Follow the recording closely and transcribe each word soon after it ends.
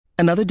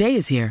Another day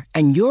is here,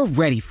 and you're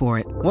ready for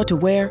it. What to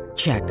wear?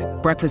 Check.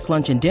 Breakfast,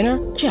 lunch, and dinner?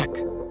 Check.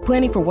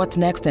 Planning for what's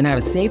next and how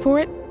to save for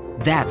it?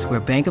 That's where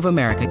Bank of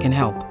America can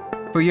help.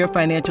 For your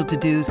financial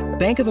to-dos,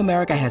 Bank of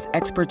America has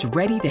experts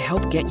ready to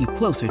help get you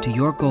closer to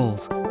your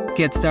goals.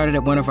 Get started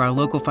at one of our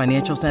local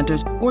financial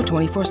centers or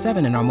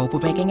 24/7 in our mobile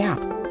banking app.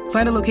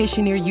 Find a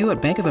location near you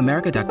at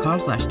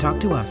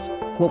bankofamerica.com/talktous.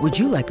 What would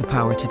you like the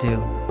power to do?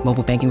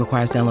 Mobile banking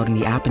requires downloading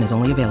the app and is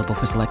only available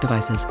for select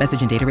devices.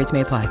 Message and data rates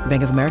may apply.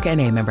 Bank of America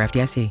N.A., member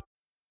FDIC.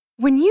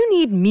 When you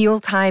need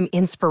mealtime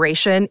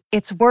inspiration,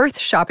 it's worth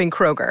shopping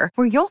Kroger,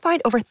 where you'll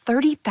find over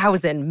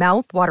 30,000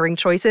 mouth-watering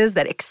choices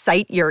that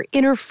excite your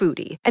inner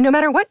foodie. And no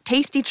matter what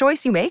tasty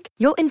choice you make,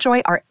 you'll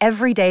enjoy our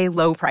everyday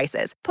low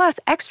prices, plus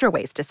extra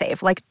ways to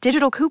save, like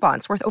digital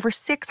coupons worth over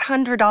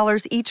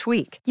 $600 each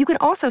week. You can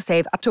also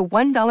save up to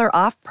 $1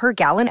 off per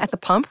gallon at the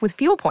pump with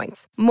fuel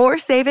points. More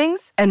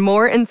savings and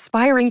more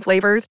inspiring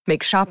flavors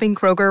make shopping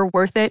Kroger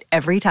worth it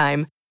every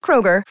time.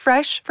 Kroger,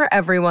 fresh for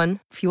everyone.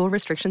 Fuel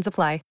restrictions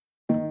apply.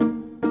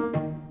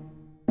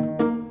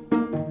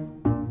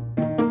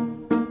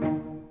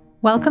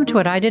 Welcome to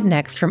What I Did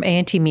Next from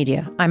A&T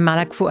Media. I'm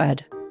Malak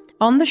Fuad.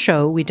 On the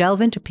show, we delve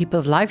into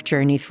people's life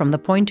journeys from the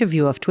point of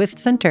view of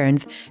twists and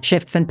turns,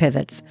 shifts and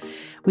pivots.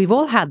 We've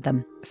all had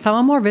them. Some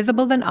are more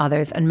visible than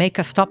others and make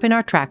us stop in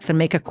our tracks and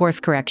make a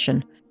course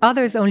correction.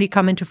 Others only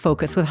come into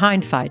focus with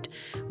hindsight,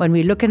 when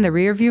we look in the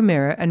rearview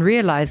mirror and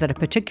realize that a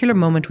particular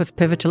moment was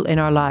pivotal in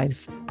our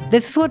lives.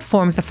 This is what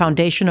forms the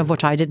foundation of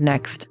What I Did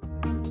Next.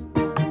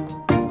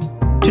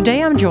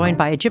 Today I'm joined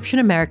by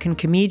Egyptian-American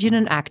comedian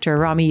and actor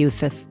Ramy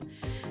Youssef.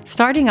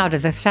 Starting out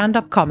as a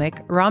stand-up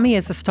comic, Ramy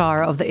is the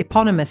star of the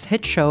eponymous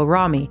hit show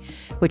Ramy,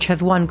 which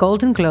has won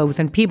Golden Globes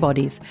and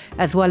Peabodys,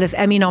 as well as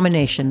Emmy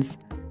nominations.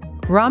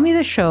 Ramy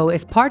the show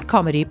is part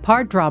comedy,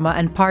 part drama,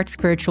 and part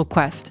spiritual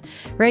quest,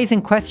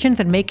 raising questions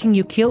and making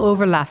you keel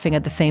over laughing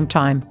at the same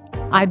time.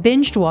 I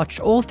binged-watched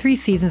all 3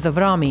 seasons of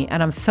Ramy,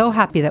 and I'm so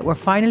happy that we're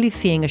finally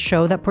seeing a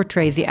show that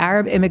portrays the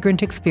Arab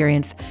immigrant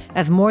experience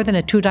as more than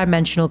a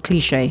two-dimensional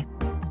cliché.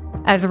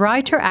 As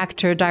writer,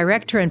 actor,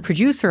 director, and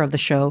producer of the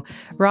show,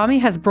 Ramy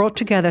has brought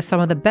together some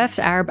of the best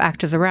Arab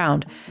actors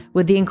around,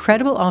 with the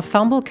incredible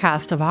ensemble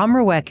cast of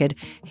Amr Weked,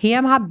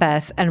 Hiam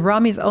Habbas, and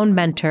Ramy's own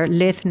mentor,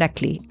 Laith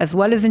Nekli, as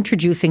well as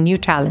introducing new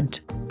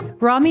talent.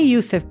 Ramy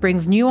Youssef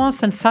brings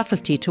nuance and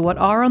subtlety to what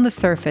are on the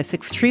surface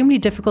extremely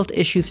difficult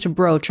issues to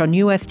broach on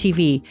US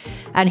TV,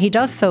 and he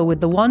does so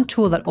with the one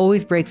tool that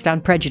always breaks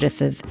down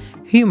prejudices: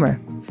 humor.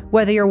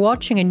 Whether you're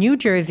watching in New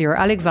Jersey or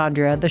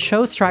Alexandria, the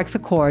show strikes a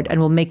chord and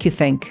will make you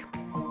think.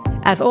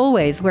 As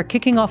always, we're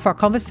kicking off our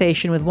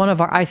conversation with one of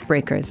our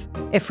icebreakers.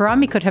 If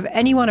Ramy could have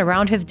anyone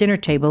around his dinner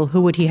table,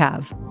 who would he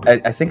have?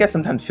 I think I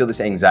sometimes feel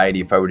this anxiety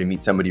if I were to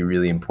meet somebody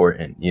really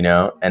important, you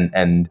know,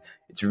 and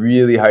it's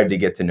really hard to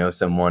get to know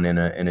someone in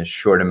a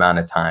short amount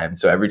of time.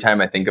 So every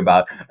time I think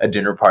about a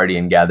dinner party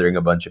and gathering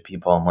a bunch of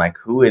people, I'm like,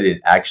 who would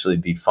it actually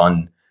be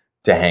fun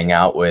to hang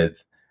out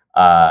with?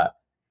 And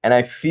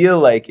I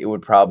feel like it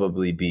would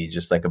probably be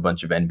just like a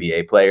bunch of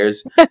NBA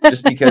players,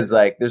 just because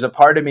like there's a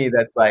part of me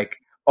that's like,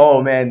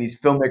 oh man, these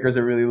filmmakers I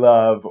really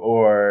love,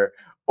 or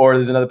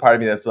there's another part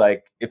of me that's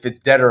like, if it's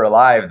dead or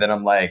alive, then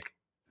I'm like,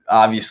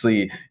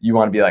 obviously you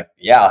want to be like,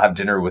 yeah, I'll have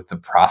dinner with the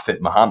Prophet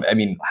Muhammad. I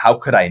mean, how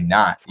could I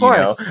not? You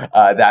know,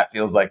 that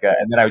feels like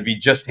and then I would be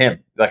just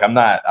him. Like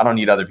I don't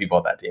need other people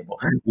at that table.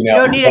 You know,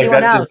 you don't need like,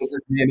 anyone else.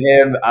 Just me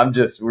and him.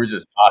 We're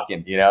just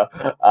talking, you know?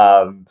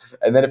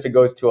 And then if it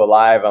goes to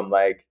alive, I'm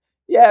like,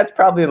 yeah, it's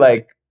probably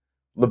like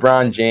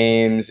LeBron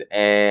James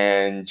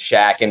and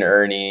Shaq and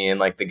Ernie and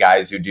like the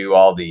guys who do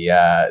all the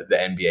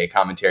NBA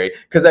commentary,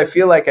 because I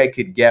feel like I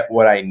could get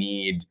what I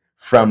need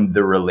from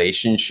the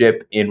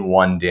relationship in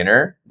one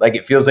dinner. Like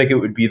it feels like it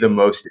would be the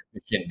most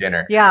efficient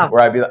dinner. Yeah.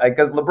 Where I'd be like,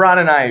 because LeBron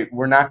and I,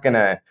 we're not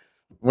gonna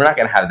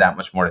have that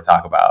much more to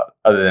talk about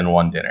other than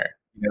one dinner.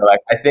 You know,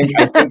 like I think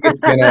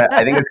it's gonna.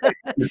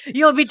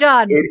 You'll be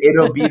done.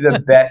 It'll be the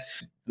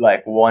best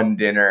like one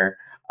dinner.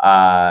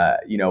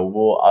 You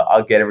know,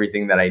 I'll get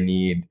everything that I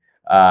need.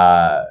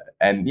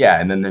 And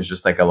then there's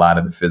just like a lot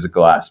of the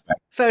physical aspect.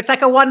 So it's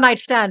like a one-night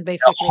stand,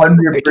 basically.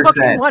 100%,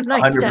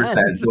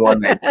 100% the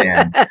one-night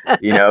stand.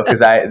 You know, because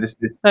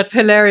that's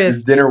hilarious.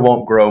 This dinner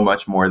won't grow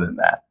much more than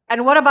that.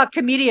 And what about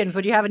comedians?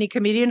 Would you have any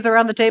comedians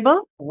around the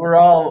table? We're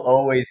all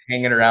always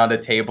hanging around a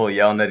table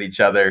yelling at each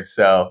other.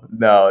 So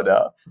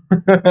no.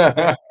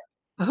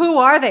 Who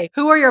are they?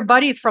 Who are your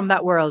buddies from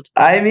that world?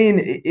 I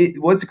mean,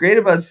 what's great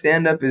about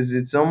stand-up is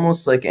it's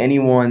almost like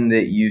anyone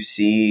that you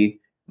see,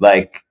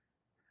 like,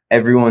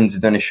 everyone's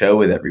done a show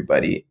with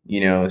everybody, you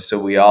know, so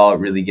we all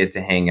really get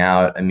to hang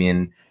out. I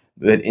mean,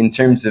 but in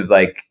terms of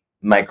like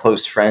my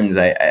close friends,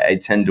 I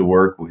tend to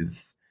work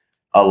with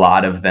a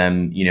lot of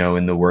them, you know,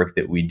 in the work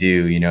that we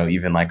do, you know,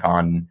 even like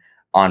on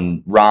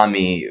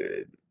Ramy,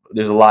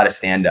 there's a lot of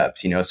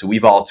stand-ups, you know, so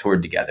we've all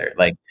toured together,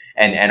 like,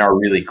 and are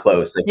really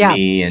close, like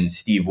me and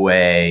Steve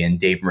Way and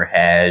Dave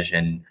Merhej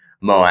and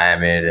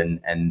Mohammed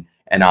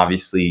and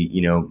obviously,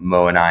 you know,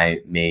 Mo and I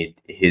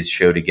made his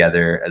show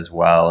together as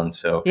well. And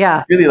so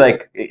really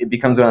like it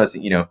becomes one of those,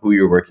 you know, who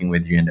you're working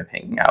with, you end up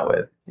hanging out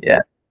with. Yeah.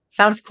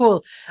 Sounds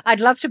cool.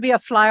 I'd love to be a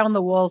fly on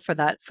the wall for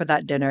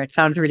that dinner. It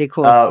sounds really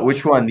cool.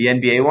 Which one? The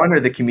NBA one or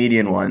the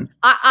comedian one?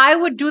 I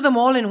would do them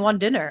all in one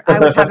dinner. I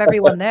would have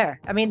everyone there.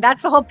 I mean,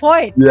 that's the whole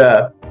point.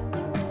 Yeah.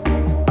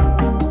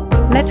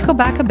 Let's go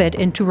back a bit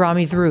into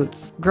Ramy's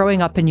roots,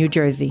 growing up in New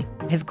Jersey.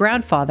 His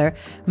grandfather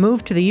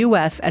moved to the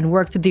US and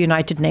worked at the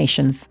United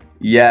Nations.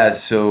 Yeah,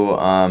 so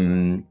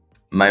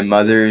my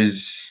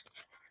mother's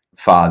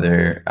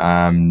father,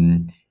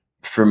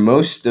 for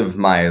most of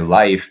my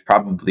life,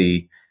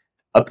 probably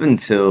up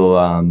until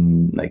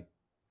like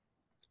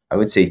I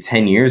would say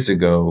 10 years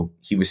ago,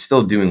 he was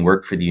still doing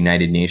work for the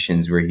United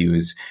Nations where he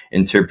was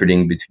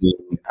interpreting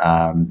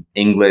between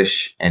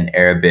English and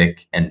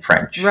Arabic and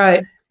French.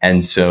 Right.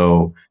 And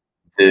so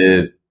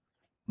the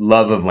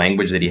love of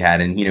language that he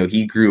had, and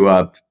he grew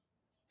up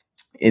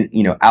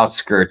in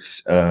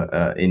outskirts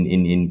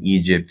in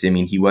Egypt. I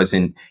mean, he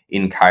wasn't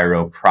in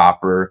Cairo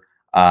proper,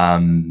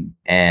 and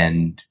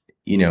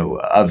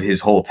of his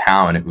whole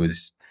town, it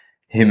was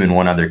him and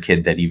one other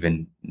kid that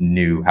even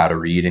knew how to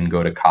read and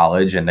go to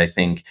college. And I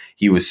think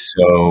he was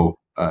so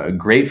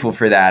grateful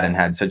for that and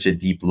had such a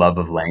deep love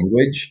of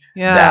language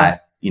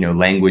that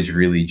language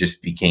really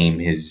just became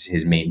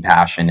his main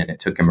passion, and it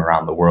took him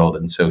around the world.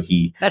 And so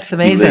that's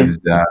amazing.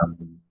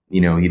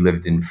 He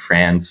lived in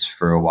France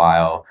for a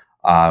while,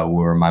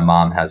 where my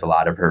mom has a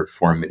lot of her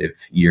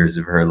formative years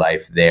of her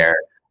life there,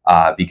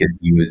 because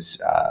he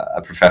was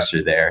a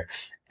professor there.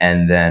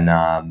 And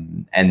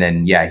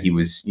then, yeah, he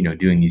was,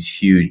 doing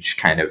these huge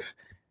kind of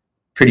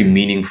pretty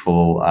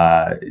meaningful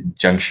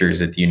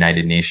junctures at the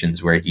United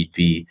Nations where he'd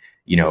be,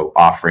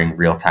 offering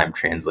real-time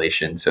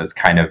translation. So it's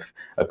kind of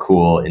a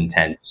cool,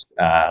 intense,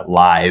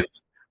 live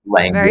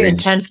language, very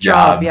intense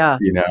job. Yeah.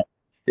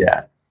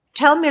 Yeah.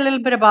 Tell me a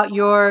little bit about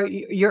your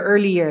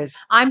early years.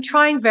 I'm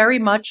trying very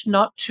much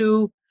not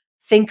to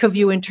think of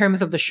you in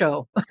terms of the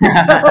show.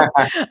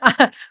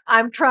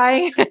 I'm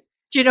trying.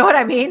 Do you know what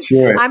I mean?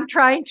 Sure. I'm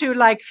trying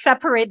to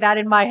separate that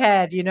in my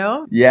head,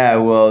 Yeah,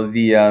 well,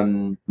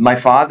 my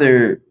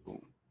father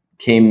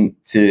came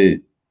to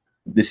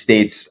the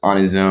States on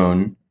his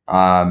own.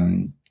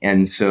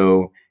 And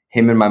so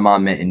him and my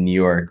mom met in New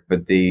York,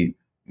 but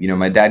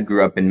my dad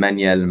grew up in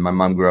Maniel and my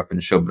mom grew up in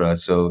Shobra.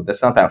 So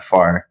that's not that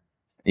far,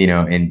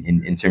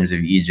 in terms of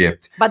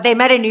Egypt. But they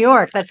met in New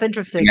York. That's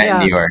interesting. They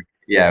met in New York.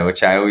 Yeah,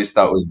 which I always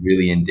thought was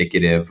really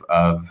indicative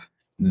of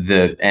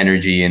the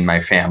energy in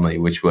my family,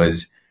 which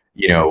was,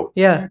 we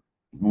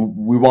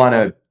want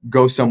to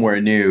go somewhere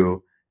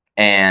new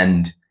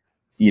and,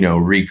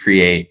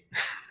 recreate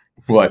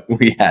what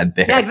we had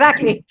there. Yeah,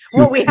 exactly.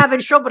 What we have in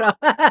Shobra.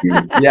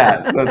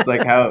 Yeah. So it's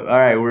like all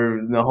right, we're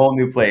in a whole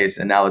new place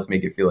and now let's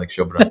make it feel like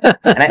Shobra.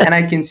 And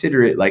I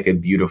consider it like a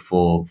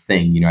beautiful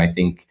thing. I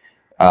think,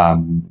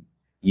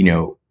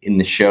 in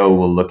the show,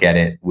 we'll look at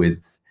it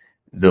with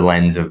the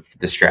lens of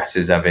the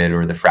stresses of it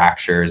or the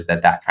fractures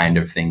that kind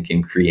of thing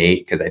can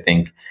create. Cause I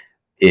think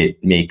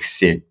it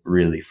makes it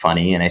really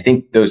funny. And I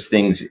think those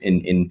things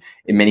in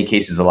many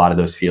cases, a lot of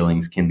those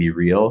feelings can be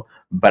real.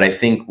 But I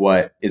think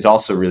what is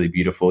also really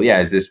beautiful,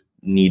 is this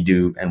need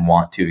to and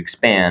want to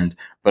expand,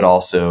 but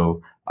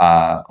also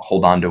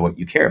hold on to what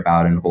you care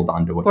about and hold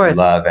on to what you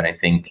love. And I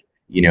think,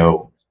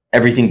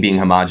 everything being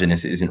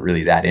homogenous isn't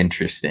really that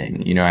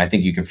interesting. I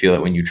think you can feel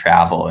it when you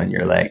travel and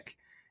you're like,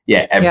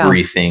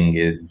 everything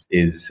is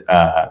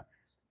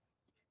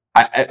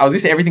I was gonna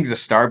say everything's a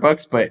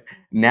Starbucks, but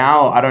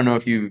now I don't know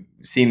if you've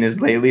seen this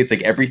lately. It's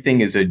like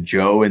everything is a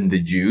Joe and the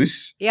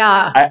Juice.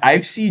 Yeah.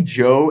 I've seen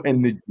Joe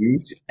and the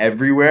Juice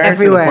everywhere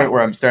to the point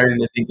where I'm starting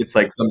to think it's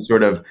like some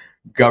sort of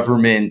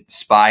government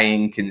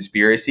spying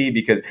conspiracy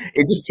because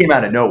it just came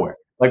out of nowhere.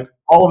 Like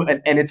all of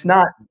it, and it's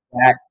not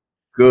that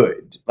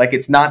good. Like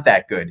it's not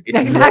that good. It's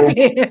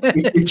exactly.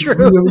 It's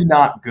really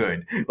not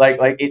good.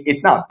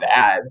 It's not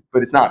bad,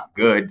 but it's not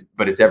good.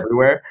 But it's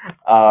everywhere.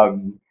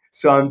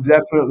 So I'm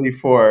definitely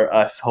for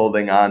us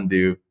holding on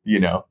to,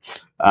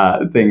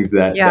 things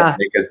that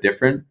make us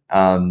different.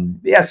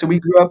 So we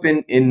grew up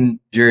in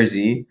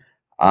Jersey.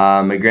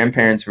 My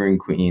grandparents were in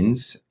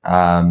Queens.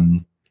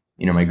 My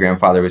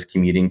grandfather was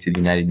commuting to the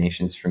United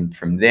Nations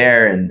from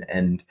there.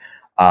 And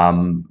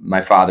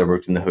my father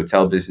worked in the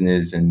hotel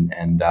business and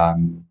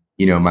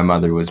my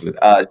mother was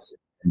with us.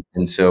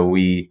 And so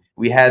we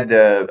had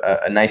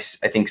a nice,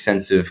 I think,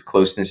 sense of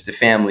closeness to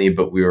family,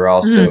 but we were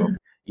also,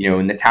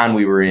 in the town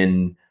we were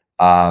in,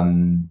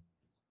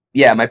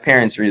 my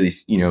parents really,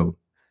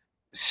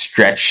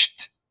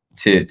 stretched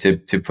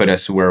to put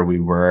us where we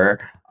were,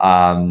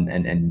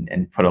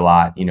 and put a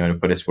lot, to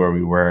put us where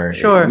we were.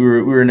 Sure. We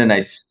were in a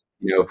nice,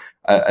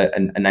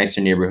 a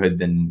nicer neighborhood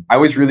than I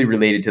was really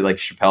related to, like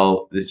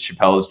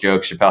Chappelle's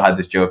joke. Chappelle had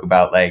this joke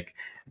about like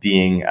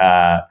being,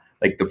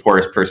 like the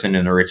poorest person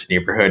in a rich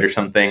neighborhood or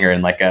something, or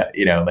in like a,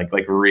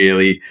 like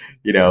really,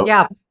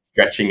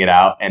 stretching it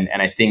out. And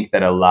I think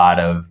that a lot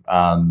of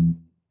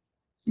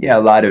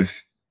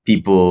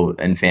people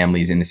and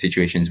families in the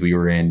situations we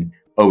were in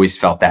always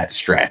felt that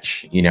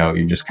stretch.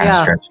 You're just kind of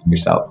stretching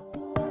yourself.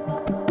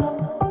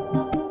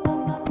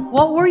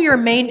 What were your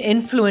main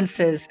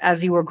influences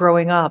as you were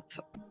growing up?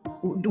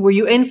 Were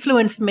you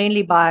influenced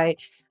mainly by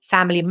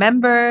family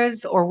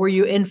members, or were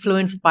you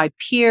influenced by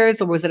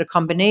peers, or was it a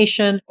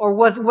combination, or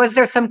was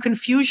there some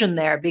confusion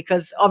there?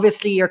 Because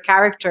obviously your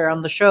character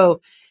on the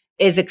show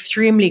is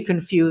extremely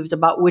confused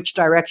about which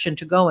direction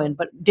to go in.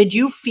 But did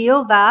you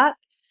feel that,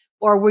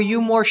 or were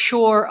you more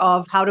sure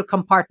of how to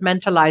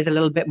compartmentalize a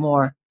little bit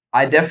more?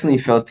 I definitely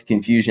felt the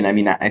confusion. I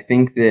mean, I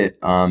think that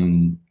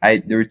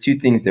there were two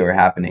things that were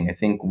happening. I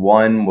think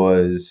one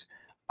was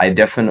I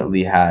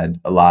definitely had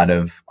a lot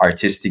of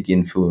artistic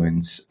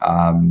influence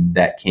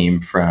that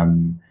came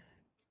from,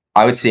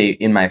 I would say,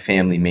 in my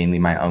family, mainly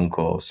my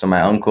uncle. So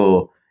my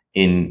uncle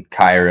in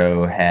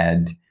Cairo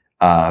had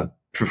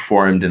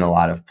performed in a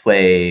lot of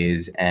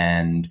plays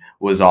and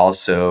was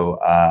also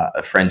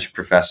a French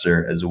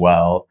professor as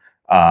well,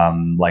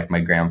 like my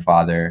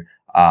grandfather.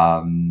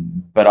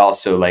 But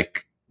also,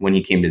 like when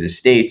he came to the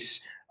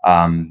States,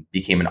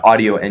 became an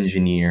audio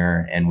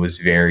engineer and was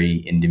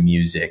very into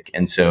music.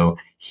 And so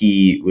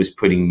he was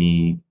putting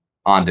me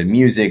onto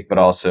music, but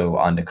also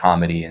onto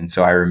comedy. And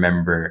so I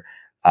remember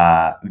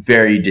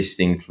very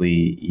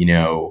distinctly,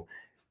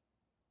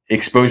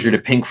 exposure to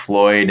Pink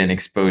Floyd and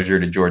exposure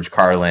to George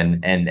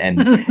Carlin, and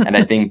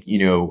I think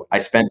I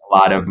spent a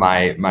lot of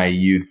my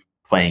youth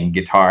playing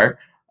guitar,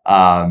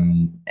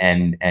 and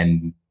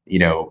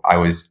I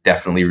was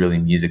definitely really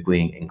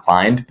musically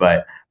inclined,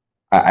 but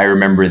I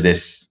remember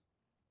this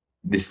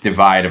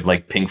divide of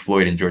like Pink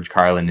Floyd and George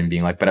Carlin and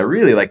being like, but I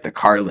really like the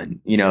Carlin,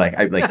 like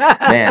I like,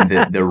 man,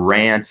 the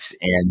rants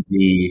and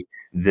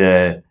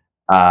the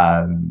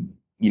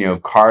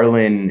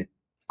Carlin,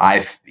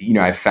 I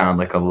found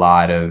like a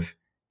lot of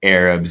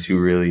Arabs who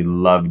really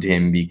loved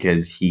him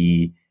because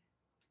he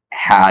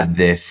had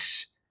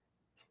this,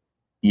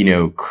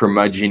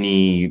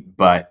 curmudgeony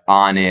but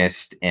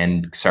honest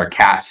and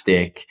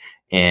sarcastic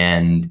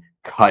and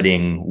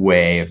cutting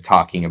way of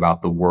talking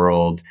about the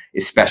world,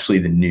 especially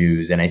the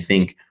news. And I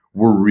think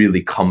we're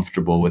really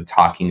comfortable with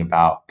talking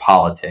about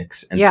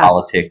politics, and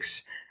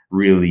politics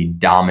really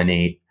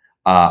dominate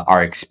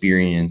our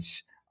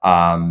experience,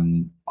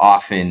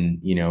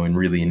 often, in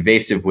really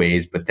invasive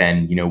ways. But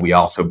then, we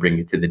also bring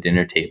it to the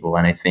dinner table.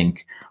 And I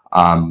think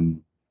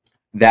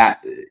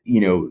that,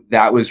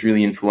 that was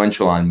really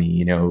influential on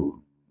me,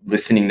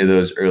 listening to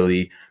those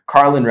early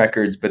Carlin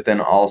records, but then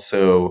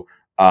also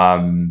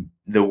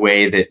the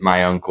way that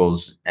my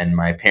uncles and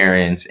my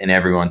parents and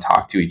everyone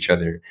talked to each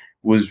other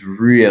was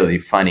really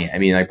funny. I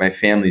mean, like my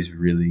family's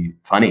really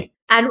funny.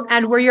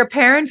 And were your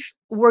parents,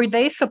 were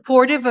they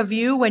supportive of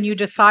you when you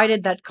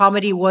decided that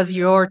comedy was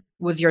your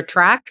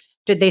track?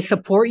 Did they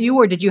support you,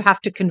 or did you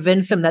have to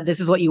convince them that this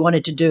is what you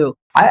wanted to do?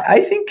 I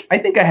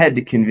think I had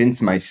to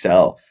convince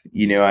myself,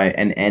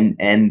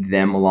 and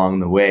them along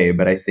the way.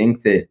 But I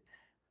think that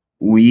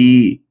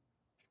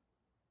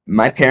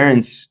my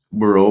parents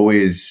were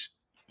always,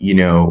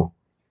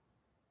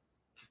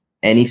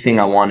 anything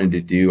I wanted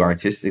to do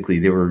artistically,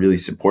 they were really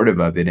supportive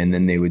of it. And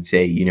then they would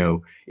say,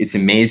 it's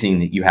amazing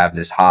that you have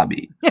this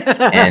hobby,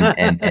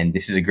 and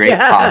this is a great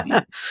hobby,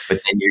 but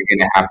then you're going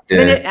to have to.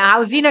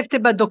 عاوزينك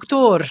تبقى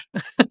دكتور.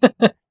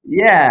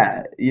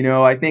 Yeah,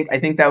 I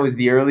think that was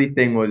the early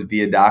thing, was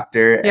be a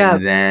doctor,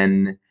 and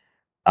then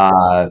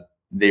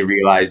they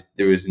realized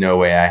there was no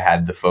way I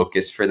had the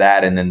focus for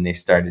that, and then they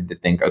started to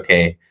think,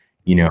 okay,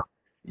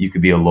 you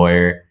could be a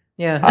lawyer.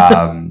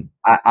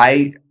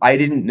 I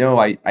didn't know.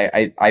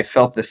 I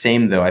felt the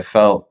same though. I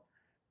felt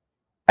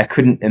I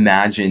couldn't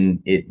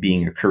imagine it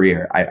being a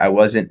career. I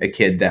wasn't a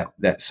kid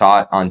that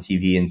saw it on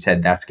TV and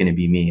said that's going to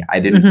be me. I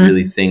didn't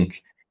really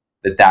think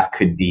that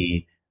could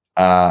be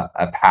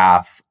a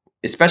path,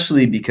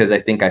 especially because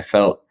I think I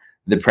felt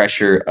the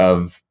pressure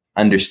of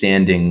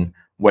understanding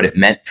what it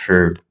meant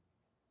for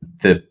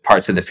the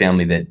parts of the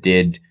family that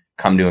did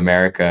come to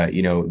America.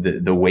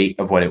 The weight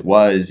of what it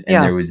was,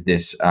 and there was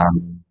this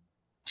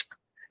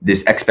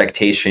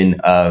expectation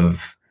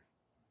of,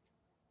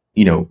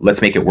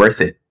 let's make it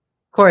worth it.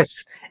 Of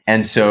course.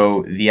 And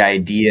so the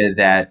idea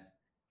that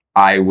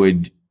I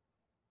would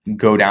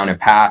go down a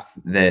path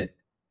that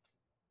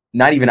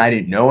not even I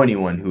didn't know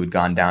anyone who had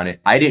gone down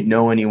it. I didn't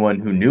know anyone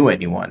who knew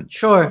anyone.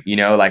 Sure.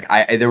 Like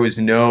there was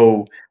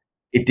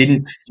it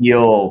didn't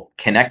feel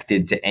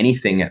connected to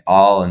anything at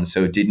all. And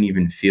so it didn't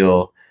even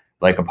feel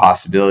like a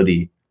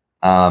possibility.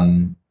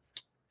 And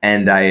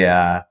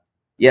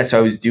so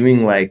I was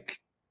doing like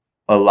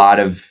a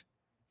lot of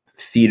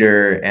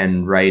theater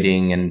and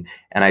writing, and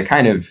I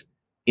kind of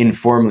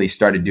informally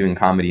started doing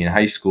comedy in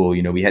high school.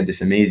 We had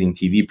this amazing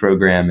TV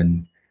program,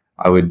 and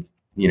I would,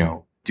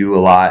 do a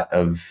lot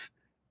of,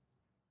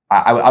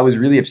 I was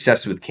really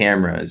obsessed with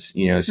cameras,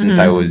 since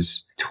I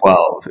was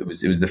 12. It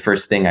was the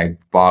first thing I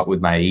bought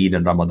with my Eid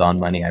and Ramadan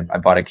money. I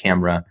bought a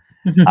camera.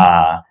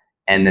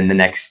 And then the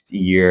next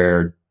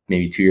year,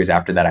 maybe 2 years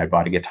after that, I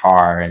bought a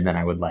guitar, and then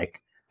I would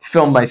like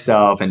film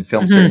myself and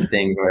film certain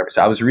things or whatever.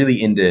 So I was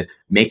really into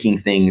making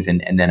things.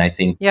 And then I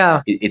think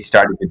it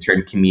started to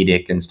turn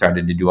comedic and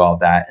started to do all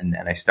that. And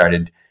I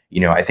started,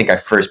 I think I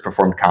first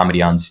performed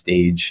comedy on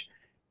stage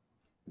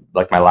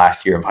like my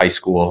last year of high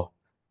school,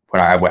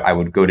 when I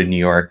would go to New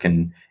York,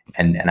 and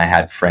I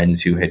had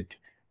friends who had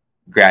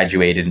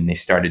graduated and they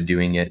started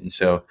doing it. And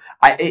so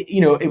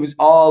it was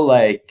all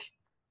like,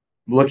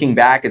 looking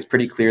back, it's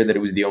pretty clear that it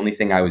was the only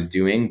thing I was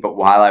doing. But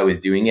while I was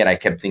doing it, I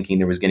kept thinking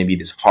there was going to be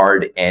this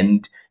hard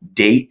end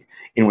date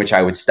in which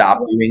I would stop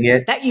doing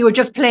it. That you were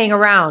just playing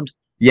around.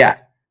 Yeah.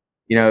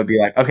 It'd be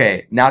like,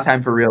 okay, now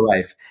time for real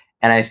life.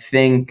 And I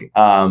think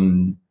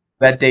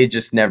that day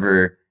just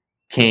never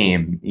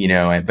came,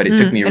 but it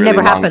took me a really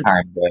long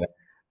time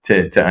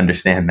to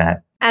understand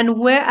that. And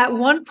where at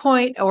one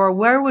point, or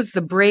where was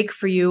the break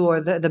for you, or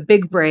the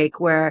big break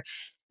where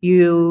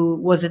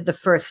was it the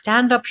first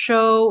stand-up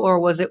show, or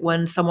was it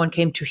when someone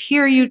came to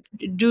hear you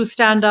do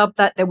stand-up,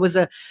 that there was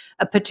a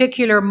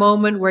particular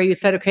moment where you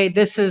said, okay,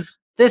 this is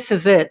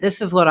it.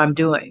 This is what I'm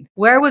doing.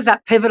 Where was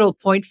that pivotal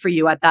point for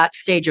you at that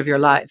stage of your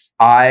life?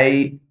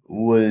 I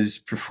was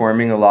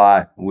performing a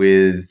lot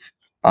with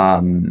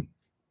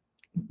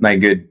my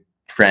good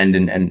friend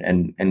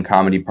and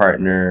comedy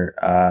partner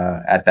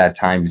at that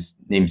time. His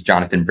name's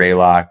Jonathan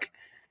Braylock.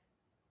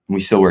 We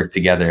still work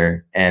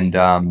together, and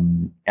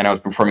I was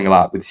performing a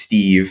lot with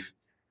Steve,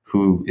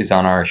 who is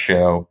on our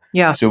show.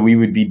 Yeah. So we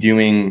would be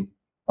doing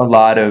a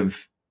lot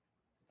of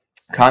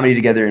comedy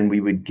together, and we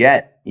would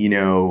get,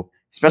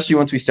 especially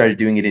once we started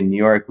doing it in New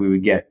York, we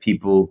would get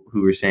people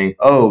who were saying,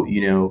 "Oh,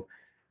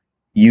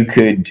 you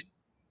could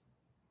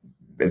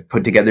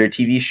put together a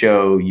TV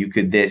show, you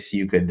could this,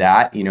 you could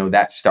that,"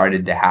 that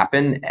started to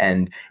happen.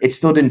 And it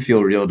still didn't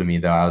feel real to me,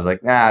 though. I was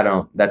like,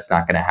 nah, that's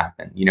not going to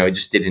happen. It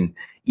just didn't,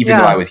 even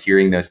though I was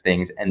hearing those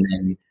things. And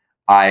then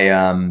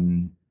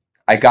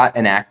I got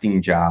an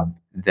acting job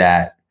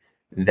that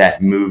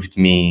moved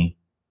me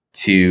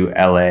to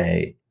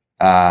LA.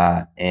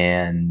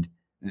 And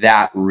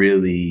that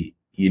really,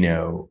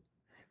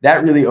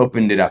 that really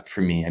opened it up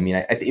for me. I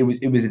mean, it was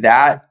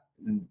that,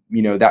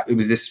 that it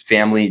was this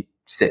family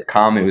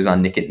sitcom. It was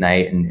on Nick at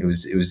Night, and it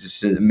was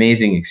just an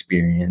amazing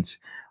experience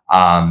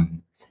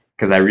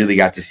because I really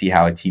got to see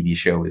how a TV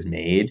show was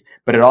made.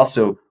 But it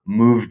also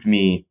moved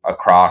me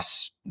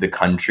across the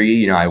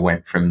country. I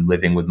went from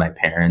living with my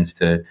parents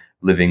to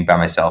living by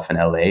myself in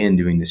LA and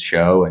doing this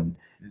show, and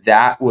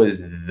that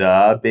was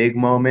the big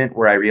moment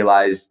where I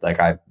realized, like,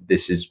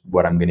 this is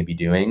what I'm going to be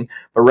doing.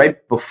 But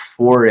right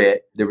before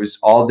it, there was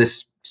all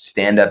this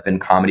stand-up and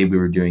comedy we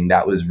were doing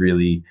that was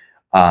really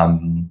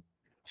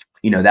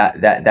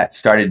that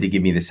started to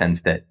give me the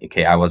sense that,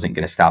 okay, I wasn't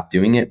going to stop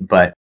doing it.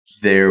 But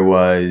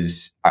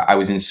I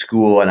was in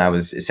school, and I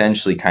was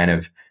essentially kind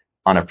of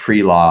on a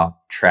pre-law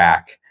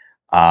track.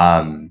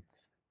 And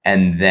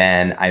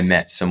then I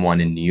met someone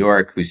in New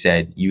York who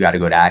said, "You got to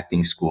go to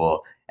acting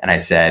school." And I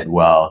said,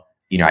 "Well,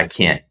 I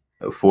can't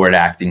afford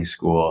acting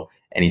school."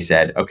 And he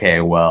said, "Okay,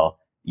 well,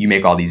 you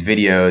make all these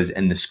videos,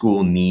 and the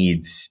school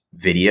needs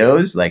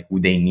videos. Like,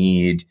 they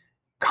need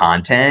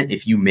content.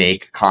 If you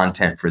make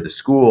content for the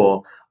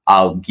school,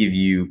 I'll give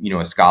you,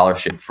 a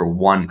scholarship for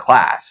one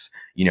class,"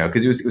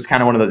 because it was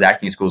kind of one of those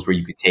acting schools where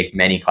you could take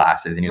many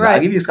classes, and he was like,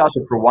 "I'll give you a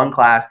scholarship for one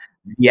class,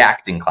 the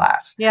acting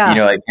class." Yeah.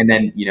 And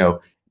then,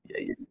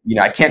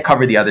 I can't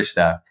cover the other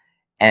stuff.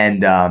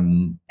 And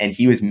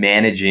he was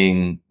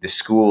managing the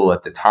school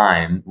at the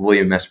time,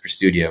 William Esper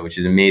Studio, which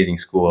is an amazing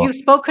school. You've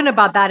spoken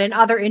about that in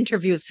other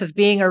interviews as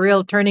being a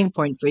real turning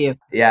point for you.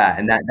 Yeah,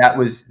 and that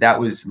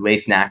was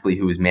Laith Knackley,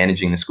 who was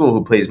managing the school,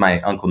 who plays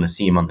my Uncle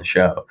Nassim on the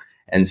show.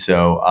 And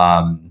so,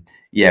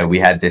 we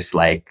had this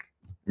like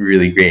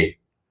really great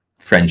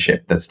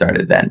friendship that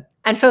started then.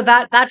 And so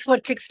that's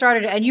what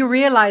kickstarted it. And you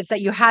realized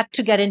that you had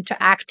to get into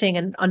acting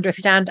and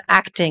understand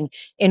acting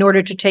in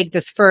order to take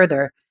this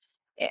further.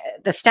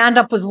 The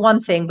stand-up was one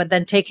thing, but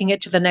then taking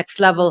it to the next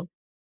level,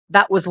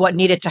 that was what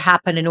needed to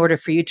happen in order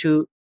for you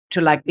to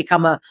like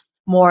become a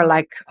more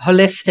like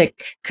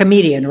holistic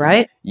comedian,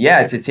 right? Yeah,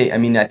 I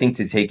think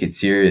to take it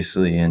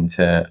seriously and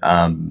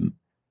to,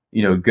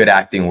 good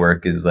acting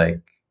work is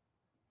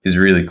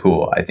really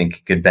cool. I think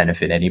it could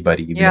benefit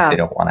anybody, even if they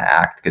don't want to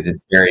act, because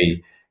it's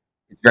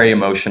very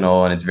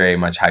emotional, and it's very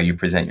much how you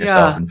present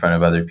yourself in front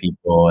of other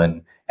people,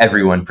 and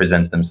everyone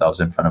presents themselves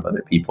in front of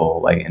other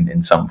people, like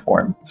in some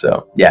form.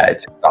 So yeah,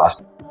 it's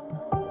awesome.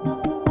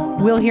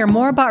 We'll hear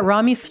more about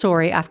Ramy's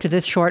story after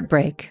this short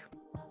break.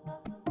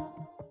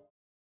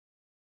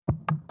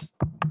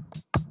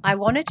 I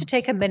wanted to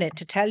take a minute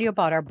to tell you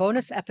about our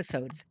bonus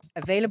episodes,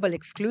 available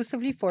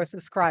exclusively for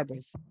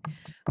subscribers.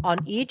 On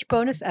each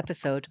bonus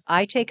episode,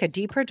 I take a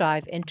deeper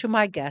dive into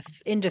my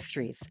guests'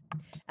 industries,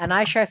 and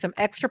I share some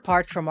extra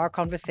parts from our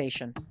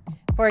conversation.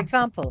 For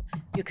example,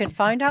 you can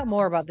find out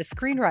more about the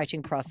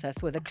screenwriting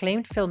process with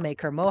acclaimed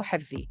filmmaker Mo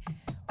Hevzi,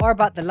 or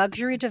about the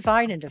luxury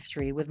design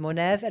industry with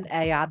Monez and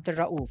Aya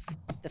Abdelraouf,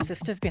 the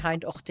sisters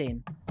behind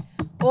Ukhtain.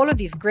 All of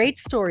these great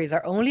stories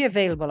are only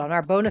available on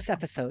our bonus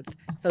episodes,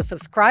 so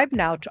subscribe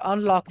now to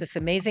unlock this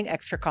amazing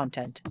extra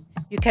content.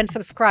 You can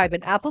subscribe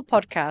in Apple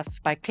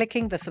Podcasts by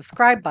clicking the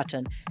subscribe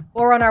button,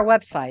 or on our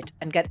website,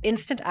 and get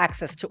instant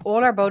access to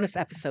all our bonus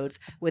episodes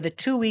with a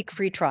 2-week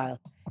free trial.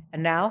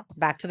 And now,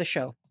 back to the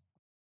show.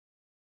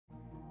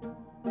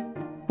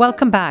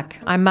 Welcome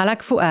back. I'm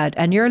Malak Fuad,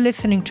 and you're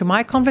listening to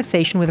my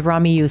conversation with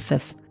Ramy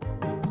Youssef.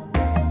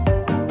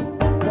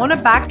 want to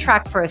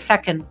backtrack for a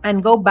second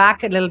and go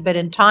back a little bit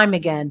in time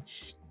again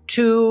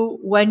to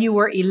when you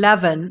were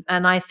 11.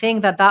 And I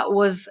think that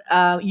was,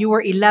 you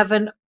were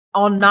 11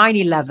 on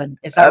 9/11.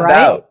 Is that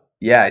right?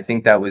 Yeah, I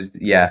think that was,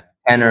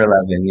 10 or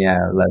 11.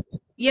 Yeah, 11.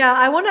 Yeah,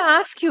 I want to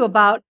ask you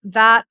about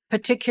that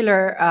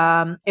particular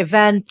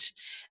event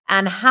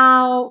and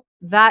how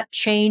that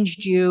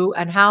changed you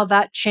and how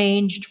that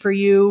changed for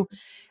you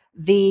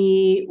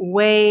the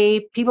way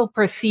people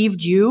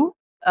perceived you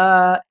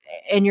uh,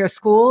 in your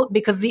school.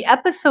 Because the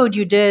episode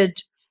you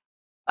did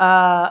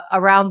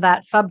around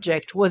that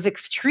subject was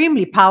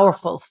extremely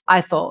powerful,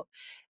 I thought.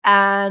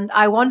 And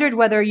I wondered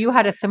whether you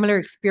had a similar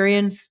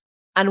experience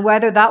and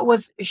whether that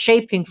was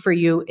shaping for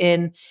you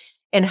in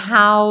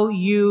how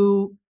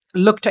you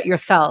looked at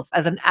yourself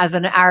as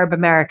an Arab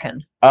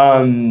American.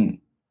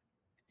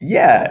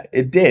 Yeah,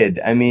 it did.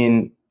 I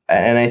mean,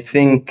 and I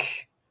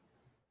think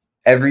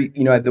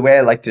the way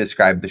I like to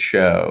describe the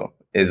show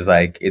is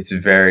like it's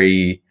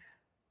very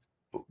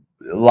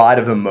a lot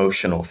of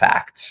emotional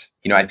facts.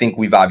 I think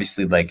we've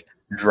obviously like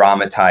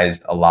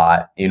dramatized a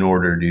lot in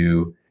order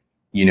to,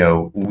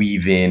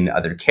 weave in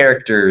other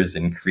characters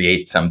and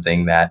create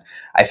something that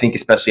I think,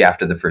 especially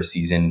after the first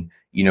season,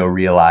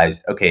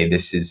 realized, okay,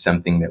 this is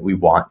something that we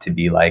want to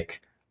be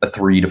like a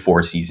 3 to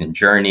 4 season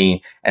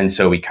journey. And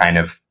so we kind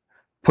of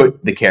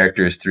put the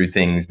characters through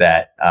things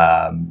that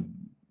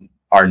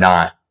are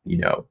not,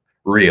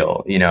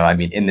 real, I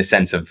mean, in the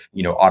sense of,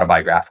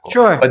 autobiographical.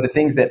 Sure. But the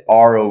things that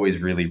are always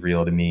really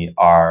real to me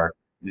are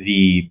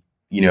the,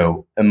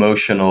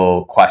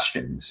 emotional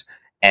questions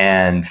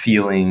and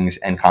feelings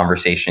and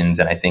conversations.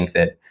 And I think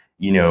that,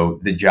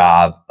 the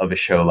job of a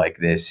show like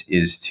this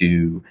is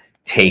to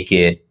take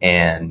it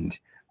and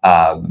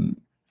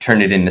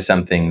turn it into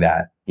something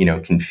that,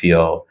 can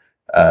feel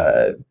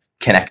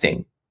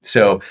connecting.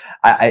 So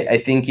I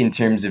think in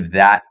terms of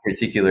that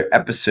particular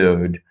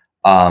episode,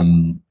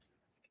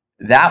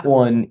 that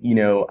one,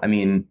 I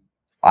mean,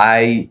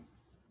 I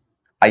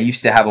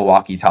used to have a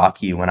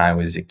walkie-talkie when I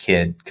was a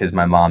kid because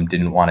my mom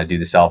didn't want to do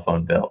the cell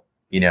phone bill,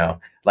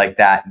 like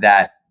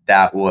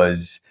that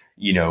was,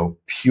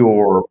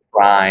 pure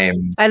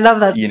prime, I love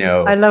that.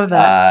 I love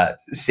that.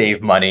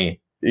 Save money,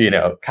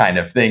 kind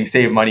of thing,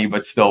 save money,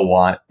 but still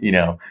want,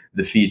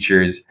 the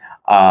features.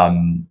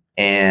 And,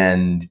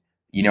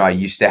 I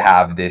used to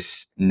have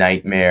this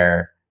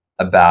nightmare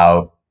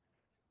about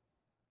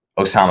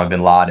Osama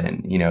bin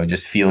Laden,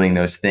 just feeling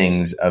those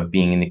things of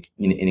being in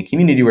a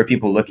community where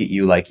people look at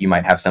you like you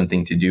might have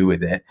something to do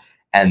with it.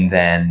 And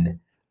then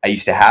I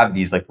used to have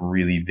these like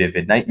really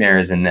vivid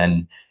nightmares. And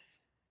then,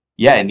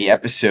 yeah, in the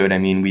episode, I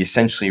mean, we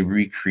essentially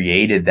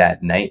recreated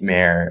that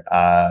nightmare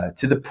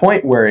to the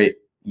point where it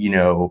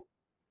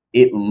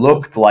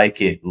looked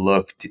like it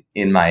looked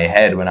in my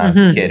head when I was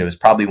a kid. It was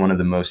probably one of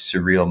the most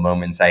surreal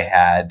moments I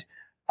had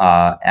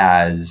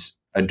as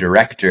a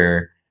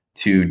director,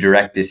 to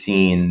direct a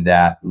scene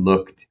that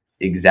looked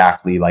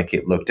exactly like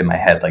it looked in my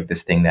head, like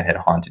this thing that had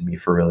haunted me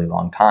for a really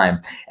long time.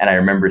 And I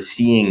remember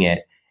seeing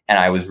it and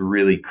I was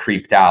really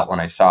creeped out when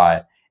I saw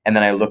it. And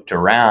then I looked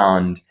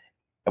around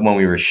when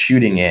we were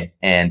shooting it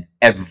and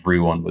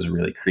everyone was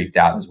really creeped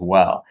out as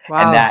well.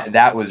 Wow. And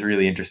that was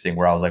really interesting,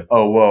 where I was like,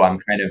 oh, whoa, I'm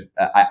kind of,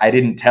 I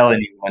didn't tell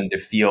anyone to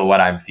feel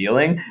what I'm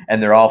feeling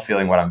and they're all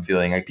feeling what I'm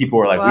feeling. Like people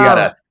were like,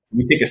 Wow. can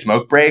we take a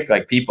smoke break?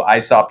 Like I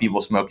saw people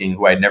smoking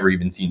who I'd never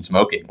even seen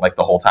smoking, like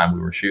the whole time we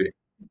were shooting.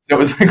 So it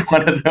was like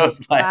one of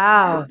those, like,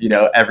 Wow.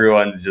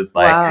 everyone's just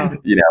like, Wow.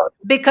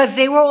 Because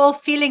they were all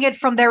feeling it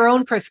from their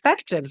own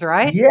perspectives,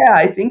 right? Yeah,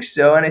 I think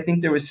so. And I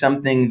think there was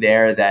something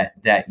there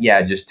that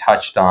yeah, just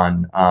touched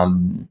on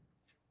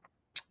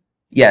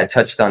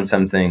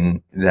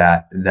something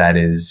that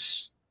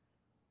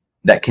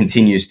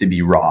continues to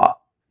be raw,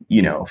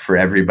 for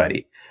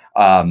everybody,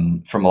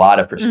 from a lot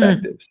of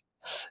perspectives.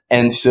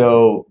 And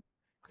so,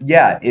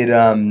 yeah,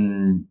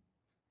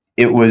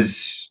 it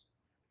was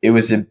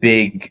a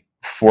big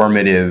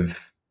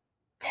formative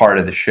part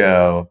of the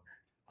show,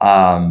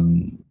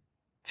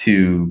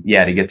 to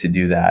get to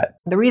do that.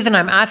 The reason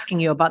I'm asking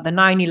you about the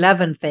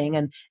 9/11 thing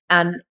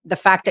and the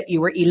fact that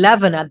you were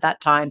 11 at that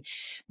time,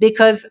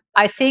 because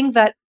I think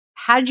that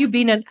had you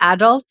been an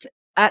adult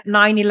at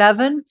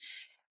 9/11,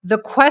 the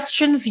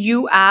questions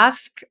you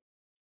ask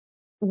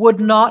would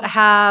not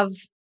have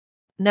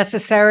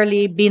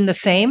necessarily been the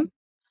same.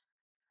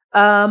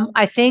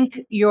 I think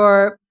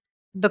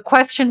the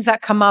questions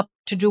that come up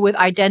to do with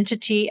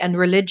identity and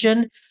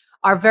religion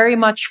are very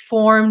much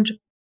formed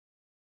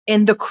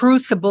in the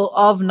crucible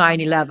of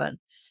 9/11.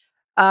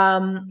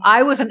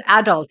 I was an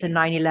adult in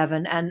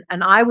 9/11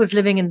 and I was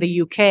living in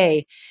the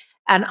UK,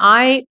 and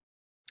I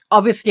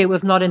obviously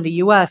was not in the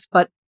US,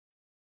 but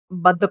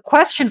the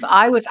questions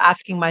I was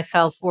asking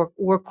myself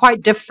were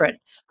quite different.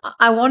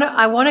 I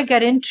want to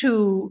get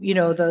into,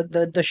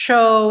 the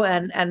show,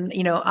 and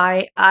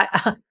I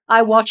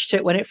I watched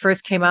it when it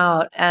first came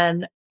out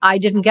and I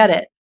didn't get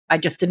it. I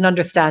just didn't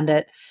understand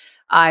it.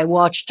 I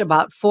watched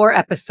about 4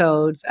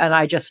 episodes and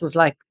I just was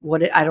like,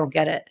 I don't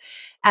get it.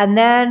 And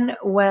then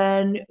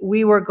when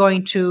we were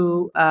going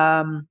to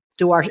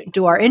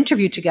do our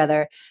interview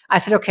together, I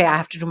said, okay, I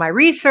have to do my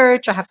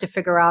research. I have to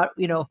figure out,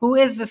 who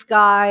is this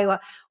guy?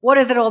 What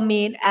does it all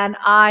mean? And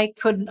I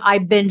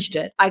binged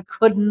it. I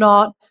could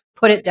not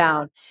put it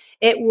down.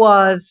 It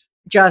was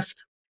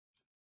just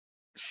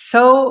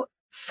so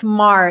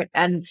smart,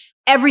 and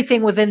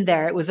everything was in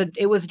there.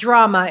 It was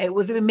drama.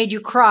 It made you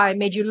cry, it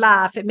made you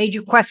laugh, it made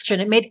you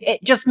question.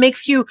 It just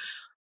makes you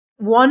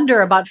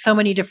wonder about so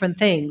many different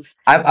things.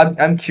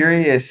 I'm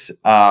curious,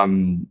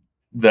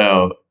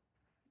 though,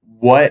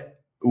 what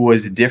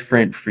was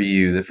different for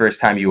you the first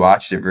time you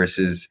watched it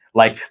versus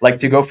like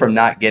to go from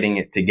not getting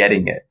it to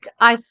getting it?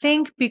 I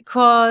think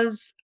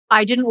because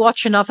I didn't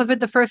watch enough of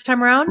it the first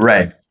time around.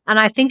 Right. And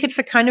I think it's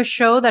a kind of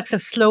show that's a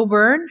slow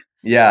burn.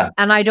 Yeah.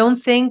 And I don't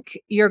think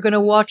you're going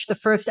to watch the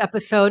first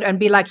episode and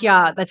be like,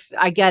 yeah,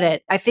 I get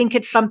it. I think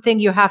it's something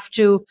you have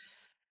to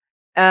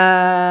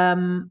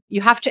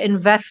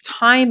invest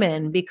time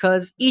in,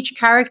 because each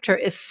character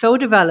is so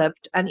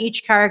developed and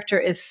each character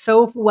is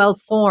so well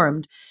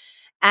formed,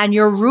 and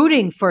you're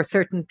rooting for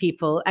certain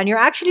people, and you're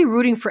actually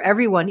rooting for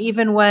everyone,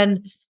 even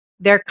when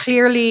they're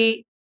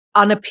clearly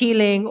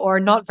unappealing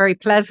or not very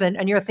pleasant,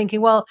 and you're thinking,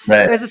 well,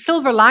 Right. there's a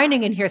silver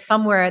lining in here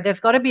somewhere.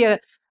 There's got to be a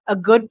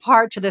good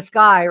part to this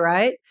guy,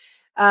 right?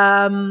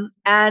 And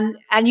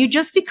you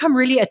just become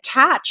really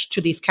attached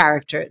to these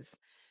characters.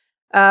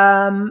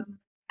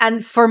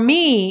 And for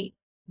me,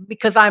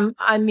 because I'm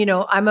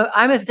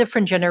a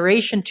different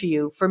generation to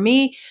you. For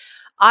me,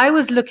 I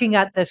was looking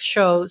at this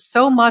show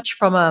so much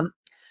from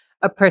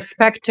a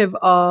perspective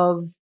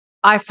of,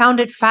 I found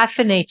it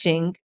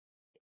fascinating,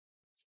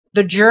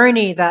 the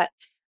journey that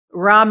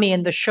Ramy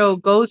in the show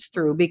goes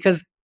through,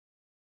 because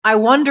I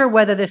wonder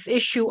whether this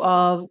issue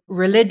of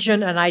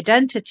religion and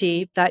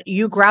identity that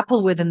you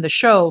grapple with in the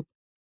show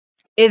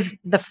is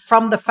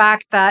from the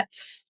fact that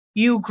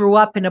you grew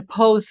up in a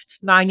post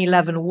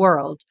 9/11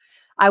 world.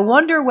 I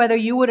wonder whether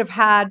you would have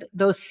had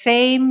those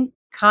same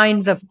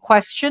kinds of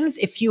questions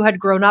if you had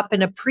grown up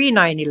in a pre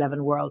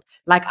 9/11 world,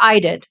 like I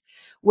did,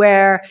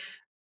 where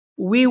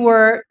we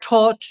were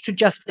taught to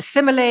just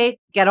assimilate,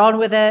 get on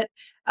with it,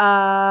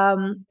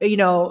 not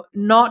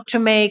to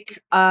make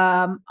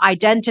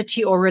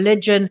identity or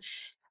religion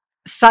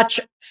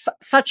such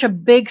a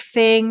big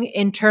thing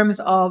in terms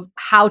of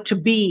how to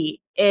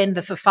be in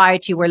the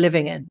society we're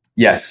living in.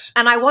 Yes.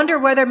 And I wonder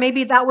whether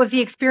maybe that was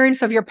the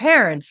experience of your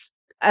parents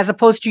as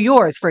opposed to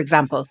yours, for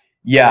example.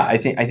 Yeah, I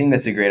think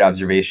that's a great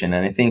observation.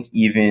 And I think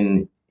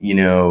even,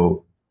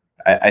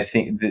 I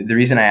think the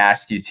reason I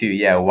asked you too,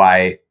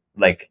 why,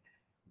 I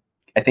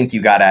think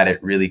you got at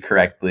it really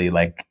correctly.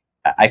 Like,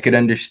 I could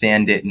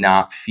understand it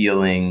not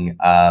feeling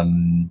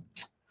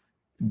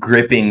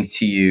gripping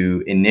to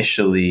you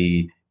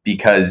initially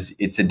because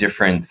it's a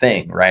different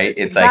thing, right?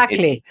 It's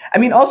Exactly.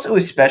 Also,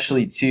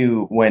 especially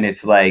too, when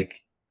it's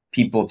like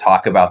people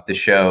talk about the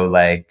show,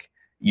 like,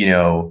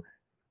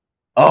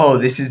 oh,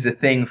 this is a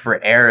thing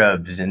for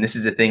Arabs and this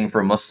is a thing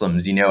for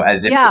Muslims,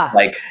 as if it's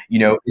like,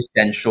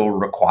 essential,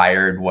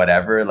 required,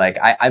 whatever. Like,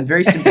 I'm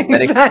very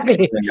sympathetic Exactly.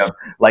 to the feeling of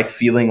like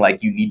feeling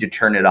like you need to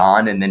turn it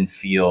on and then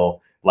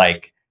feel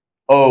like,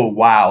 oh,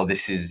 wow,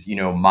 this is,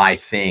 my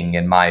thing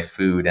and my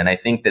food. And I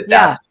think that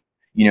that's,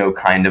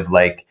 kind of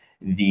like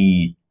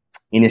the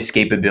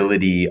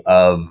inescapability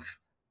of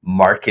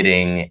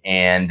marketing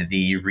and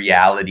the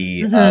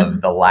reality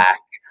of the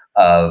lack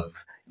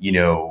of,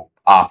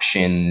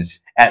 options,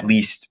 at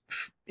least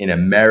in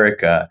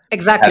America,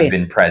 exactly, have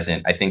been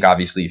present. I think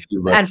obviously if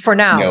you look, and for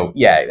now,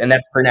 and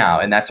that's for now,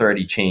 and that's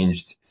already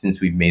changed since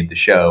we've made the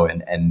show,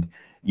 and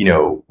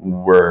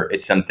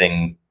it's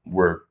something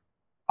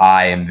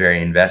I am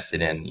very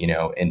invested in,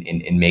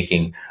 in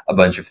making a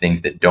bunch of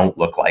things that don't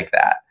look like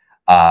that,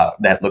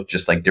 that look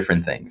just like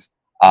different things.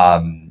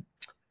 And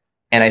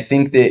I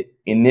think that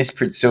in this,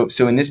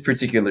 so in this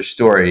particular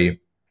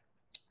story,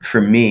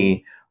 for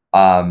me,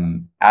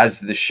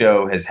 as the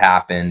show has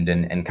happened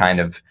and kind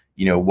of,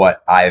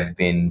 what I've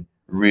been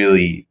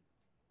really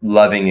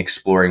loving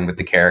exploring with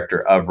the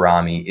character of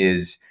Ramy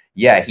is,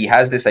 he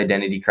has this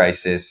identity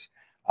crisis.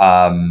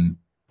 And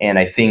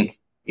I think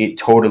it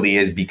totally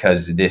is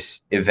because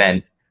this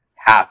event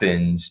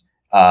happens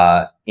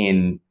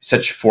in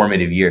such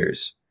formative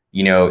years,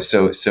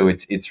 so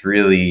it's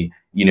really,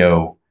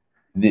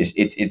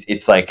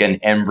 it's like an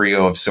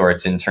embryo of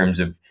sorts in terms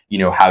of,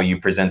 how you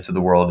present to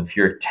the world. If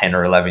you're 10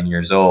 or 11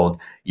 years old,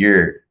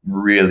 you're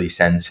really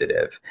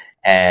sensitive.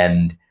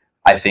 And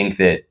I think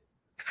that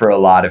for a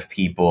lot of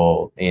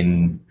people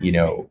in,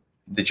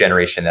 the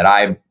generation that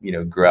I,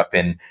 grew up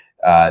in,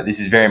 this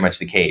is very much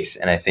the case.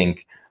 And I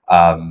think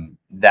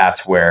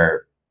that's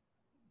where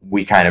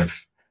we kind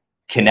of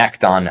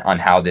connect on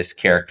how this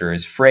character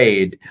is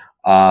frayed.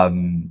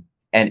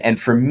 And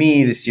for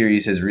me, the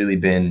series has really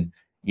been,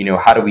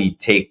 how do we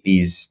take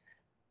these,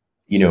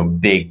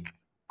 big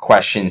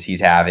questions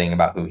he's having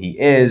about who he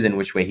is and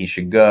which way he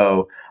should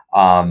go.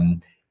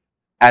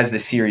 As the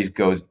series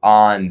goes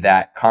on,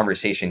 that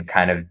conversation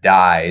kind of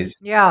dies.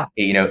 Yeah.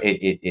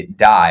 It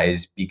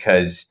dies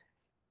because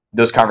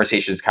those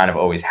conversations kind of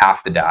always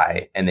have to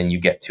die. And then you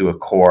get to a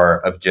core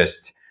of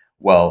just,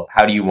 well,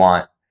 how do you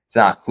want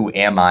who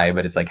am I,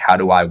 but it's like, how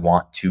do I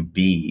want to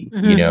be,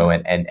 you know,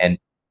 and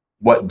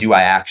what do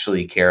I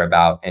actually care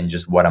about, and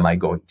just what am I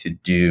going to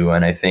do?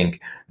 And I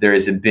think there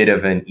is a bit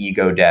of an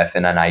ego death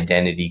and an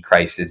identity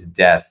crisis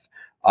death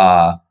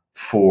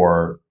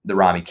for the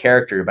Ramy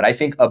character. But I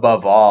think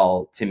above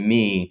all, to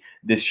me,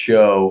 this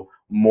show,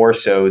 more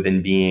so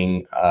than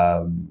being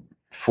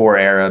for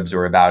Arabs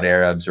or about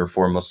Arabs or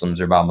for Muslims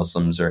or about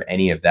Muslims or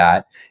any of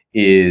that,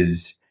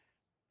 is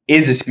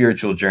a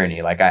spiritual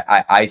journey. Like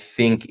I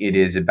think it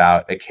is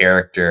about a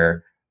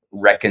character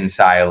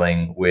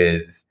reconciling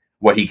with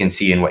what he can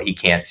see and what he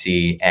can't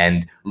see,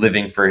 and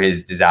living for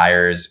his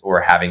desires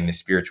or having the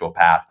spiritual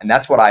path. And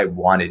that's what I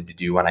wanted to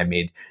do when I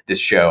made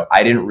this show.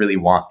 I didn't really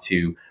want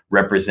to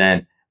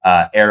represent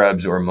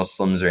Arabs or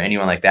Muslims or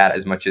anyone like that,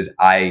 as much as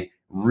I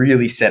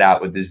really set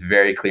out with this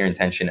very clear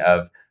intention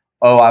of,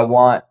 oh, I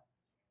want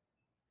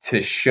to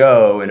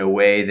show in a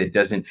way that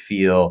doesn't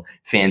feel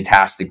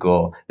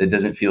fantastical, that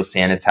doesn't feel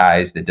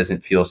sanitized, that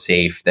doesn't feel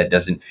safe, that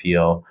doesn't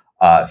feel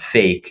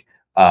fake.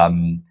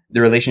 The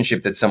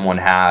relationship that someone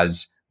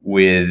has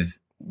with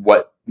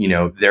what, you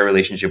know, their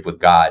relationship with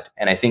God.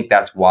 And I think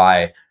that's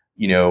why,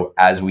 you know,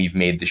 as we've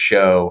made the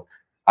show,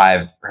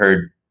 I've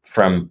heard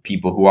from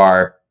people who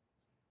are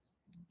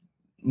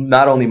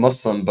not only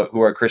Muslim, but who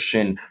are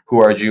Christian,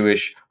 who are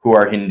Jewish, who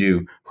are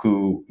Hindu,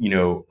 who, you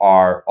know,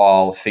 are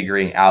all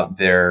figuring out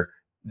their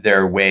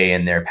way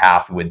and their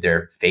path with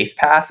their faith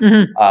path.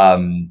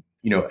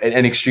 You know,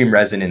 an extreme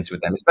resonance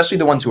with them, especially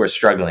the ones who are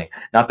struggling,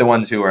 not the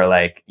ones who are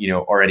like, you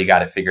know, already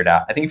got it figured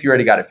out. I think if you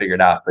already got it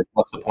figured out, it's like,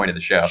 what's the point of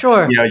the show?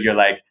 Sure. You know, you're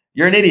like,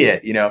 you're an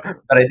idiot, you know.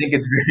 But I think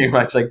it's very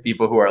much like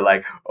people who are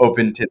like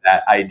open to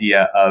that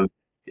idea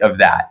of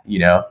that, you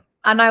know.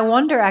 And I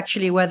wonder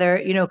actually whether,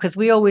 you know, because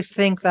we always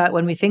think that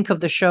when we think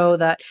of the show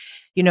that,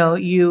 you know,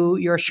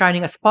 you're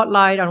shining a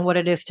spotlight on what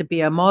it is to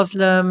be a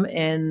Muslim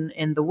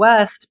in the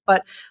West.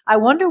 But I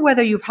wonder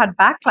whether you've had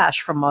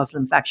backlash from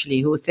Muslims actually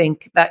who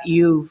think that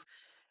you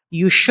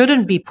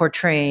shouldn't be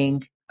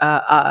portraying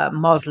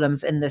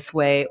Muslims in this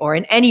way or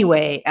in any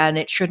way, and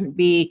it shouldn't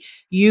be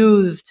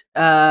used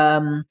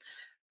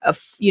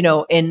you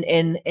know, in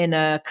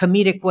a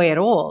comedic way at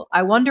all.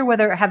 I wonder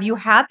whether, have you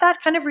had that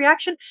kind of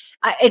reaction?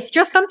 It's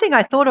just something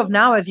I thought of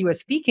now as you were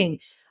speaking.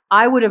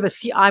 I would have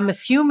I'm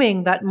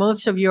assuming that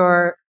most of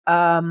your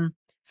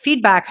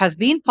feedback has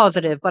been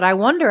positive, but I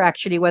wonder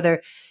actually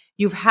whether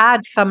you've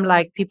had some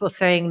like people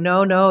saying,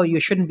 no, you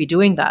shouldn't be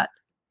doing that.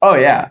 Oh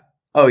yeah.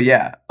 Oh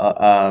yeah.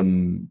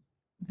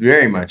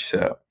 Very much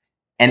so.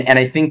 And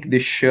I think the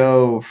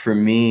show for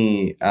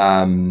me,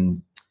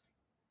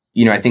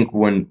 you know, I think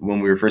when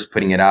we were first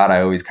putting it out,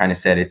 I always kind of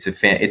said it's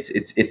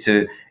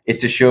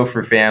a show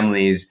for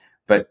families,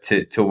 but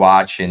to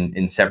watch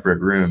in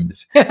separate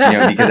rooms, you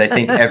know, because I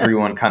think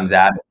everyone comes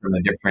at it from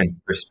a different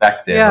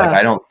perspective. Yeah. Like,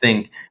 I don't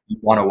think you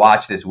want to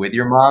watch this with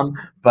your mom,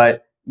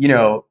 but you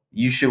know,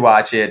 you should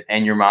watch it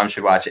and your mom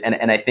should watch it.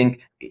 And I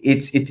think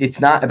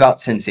it's not about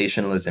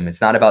sensationalism.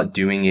 It's not about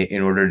doing it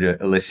in order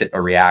to elicit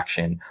a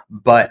reaction,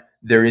 but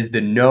there is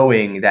the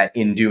knowing that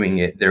in doing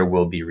it, there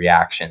will be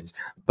reactions.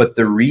 But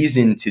the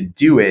reason to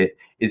do it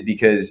is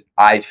because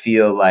I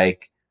feel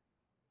like,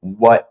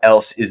 what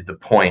else is the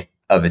point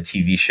of a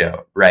TV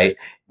show, right?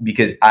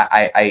 Because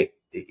I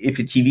if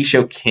a TV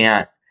show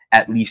can't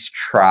at least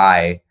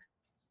try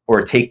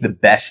or take the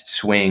best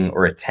swing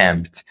or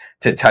attempt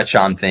to touch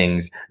on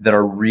things that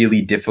are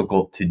really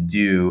difficult to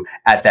do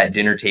at that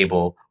dinner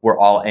table where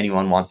all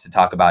anyone wants to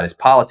talk about is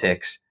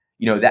politics,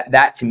 you know,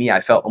 that to me,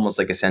 I felt almost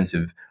like a sense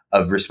of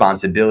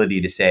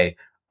responsibility to say,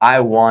 I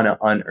want to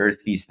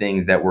unearth these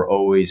things that were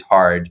always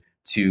hard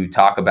to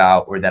talk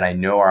about, or that I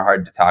know are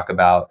hard to talk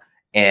about,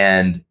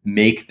 and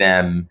make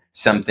them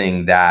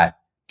something that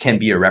can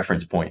be a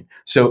reference point.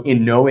 So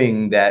in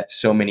knowing that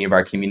so many of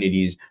our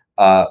communities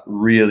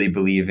really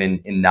believe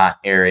in not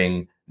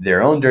airing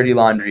their own dirty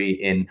laundry,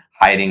 in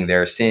hiding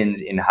their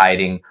sins, in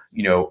hiding,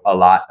 you know, a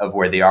lot of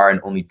where they are and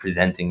only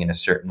presenting in a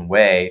certain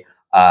way,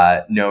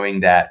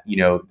 knowing that, you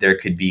know, there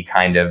could be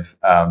kind of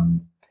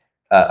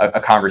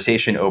a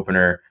conversation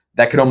opener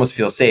that could almost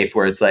feel safe,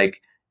 where it's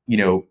like, you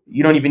know,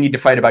 you don't even need to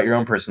fight about your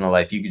own personal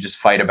life. You could just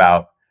fight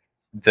about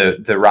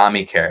the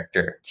Ramy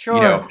character, Sure,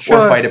 you know, sure.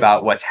 or fight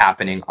about what's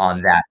happening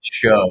on that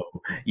show,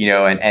 you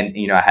know. And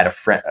you know, I had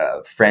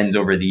friends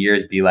over the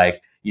years be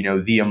like, you know,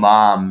 the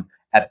imam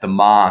at the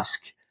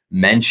mosque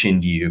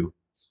mentioned you,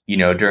 you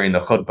know, during the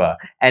khutbah,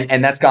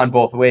 and that's gone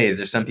both ways.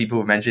 There's some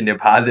people who mentioned it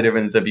positive,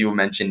 and some people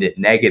mentioned it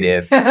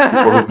negative,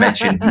 or who've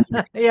mentioned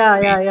me.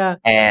 Yeah.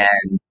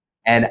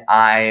 And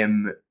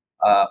I'm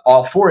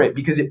all for it,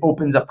 because it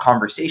opens up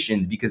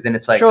conversations, because then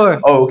it's like, Sure.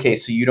 oh, okay,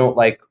 so you don't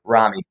like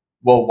Ramy.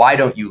 Well, why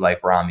don't you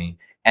like Ramy?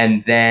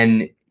 And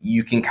then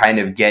you can kind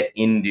of get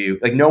into,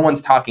 like, no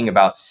one's talking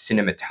about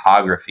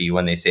cinematography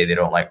when they say they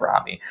don't like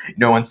Ramy.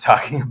 No one's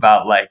talking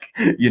about, like,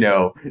 you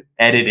know,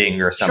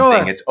 editing or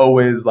something. Sure. It's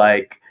always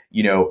like,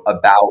 you know,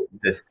 about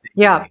the thing,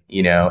 Yeah.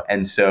 you know.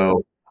 And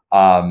so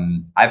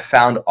I've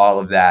found all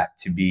of that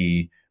to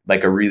be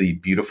like a really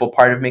beautiful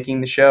part of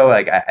making the show.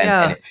 Like,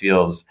 and it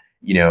feels,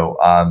 you know,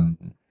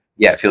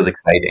 yeah, it feels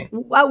exciting.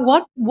 At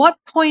what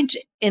point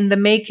in the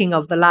making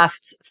of the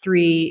last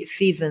 3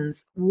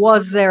 seasons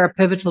was there a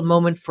pivotal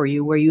moment for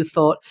you where you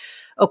thought,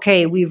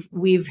 okay,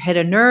 we've hit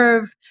a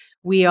nerve,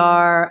 we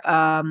are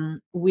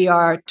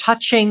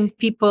touching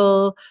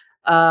people?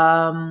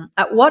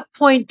 At what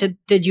point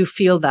did you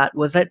feel that?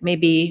 Was it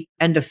maybe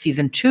end of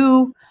season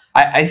 2?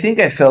 I think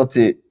I felt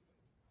it,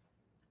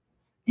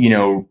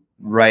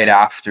 right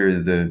after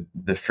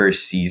the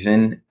first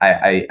season.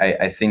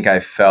 I think I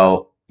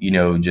felt,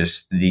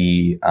 just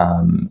the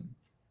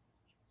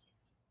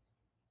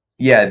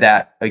yeah,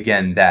 that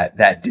again,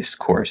 that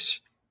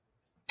discourse.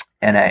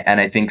 And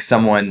I think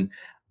someone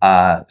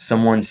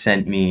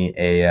sent me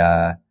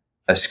a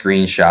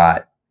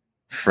screenshot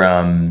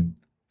from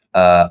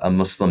a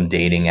Muslim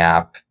dating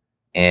app,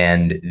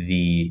 and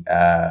the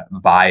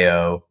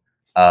bio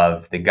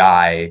of the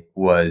guy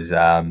was,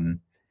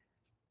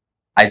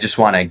 I just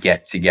want to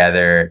get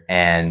together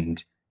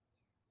and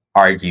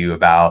argue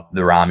about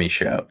the Ramy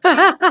show.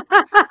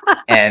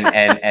 And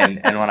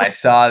when I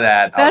saw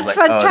that, I was That's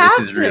like, oh, this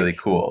is really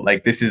fantastic. cool.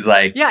 Like, this is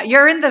like, Yeah,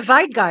 you're in the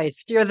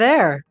zeitgeist. You're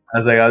there. I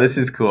was like, oh, this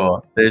is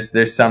cool.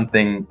 There's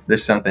something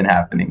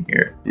happening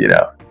here,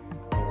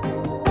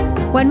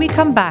 When we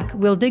come back,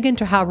 we'll dig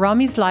into how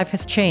Ramy's life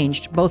has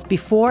changed both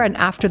before and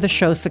after the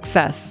show's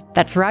success.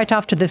 That's right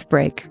after this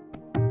break.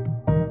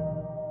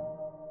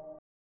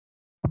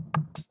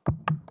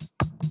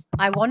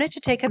 I wanted to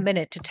take a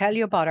minute to tell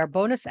you about our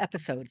bonus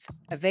episodes,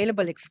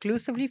 available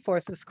exclusively for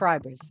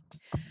subscribers.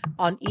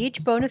 On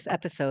each bonus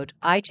episode,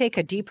 I take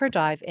a deeper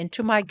dive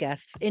into my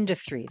guests'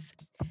 industries,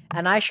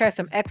 and I share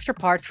some extra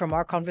parts from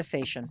our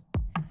conversation.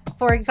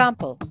 For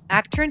example,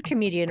 actor and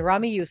comedian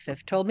Ramy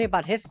Youssef told me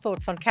about his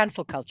thoughts on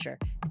cancel culture,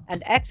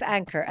 and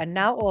ex-anchor and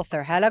now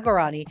author Hala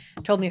Gorani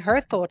told me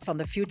her thoughts on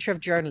the future of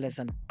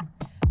journalism.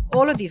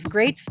 All of these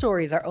great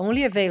stories are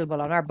only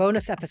available on our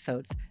bonus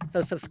episodes,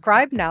 so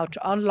subscribe now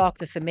to unlock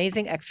this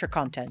amazing extra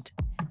content.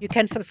 You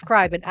can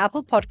subscribe in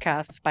Apple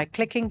Podcasts by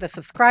clicking the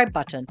subscribe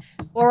button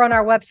or on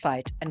our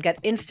website and get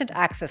instant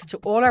access to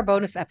all our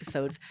bonus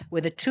episodes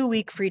with a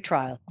 2-week free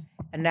trial.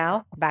 And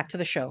now, back to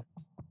the show.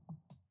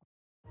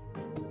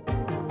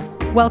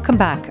 Welcome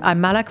back.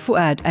 I'm Malak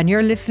Fuad, and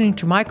you're listening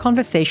to my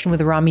conversation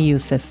with Ramy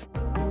Youssef.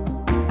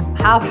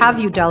 How have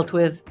you dealt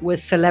with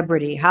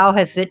celebrity? How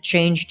has it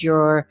changed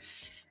your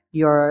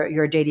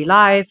daily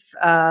life?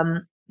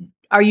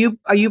 Are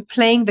you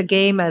playing the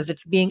game as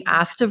it's being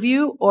asked of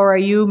you, or are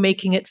you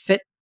making it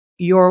fit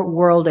your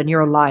world and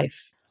your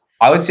life?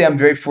 I would say I'm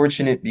very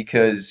fortunate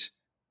because,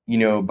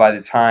 by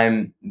the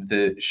time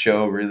the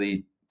show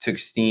really took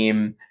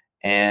steam,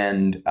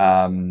 and,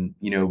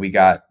 we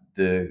got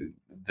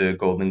the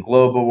Golden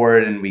Globe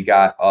Award, and we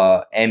got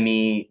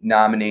Emmy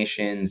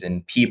nominations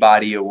and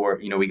Peabody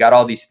Award. We got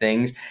all these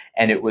things,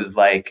 and it was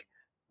like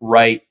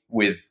right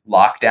with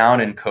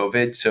lockdown and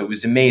COVID. So it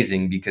was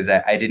amazing because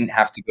I didn't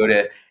have to go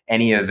to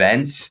any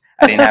events.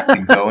 I didn't have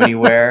to go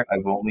anywhere.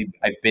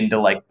 I've been to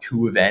like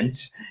 2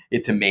 events.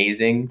 It's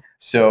amazing.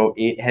 So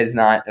it has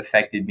not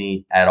affected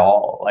me at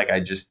all. Like,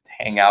 I just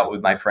hang out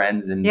with my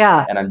friends, and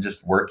Yeah. and I'm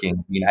just working.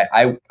 I mean,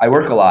 I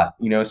work a lot,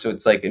 so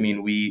it's like, I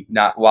mean,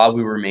 while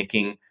we were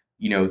making,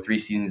 3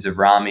 seasons of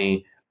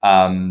Ramy,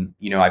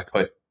 I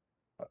put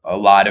a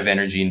lot of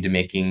energy into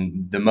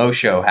making the Mo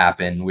Show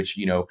happen, which,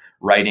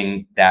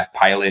 writing that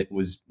pilot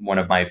was one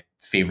of my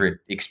favorite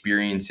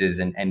experiences,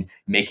 and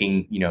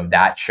making,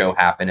 that show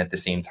happen at the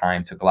same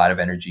time took a lot of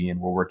energy. And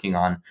we're working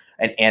on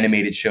an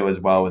animated show as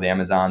well with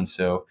Amazon.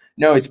 So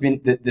no, it's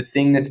been the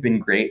thing that's been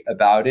great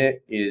about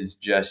it is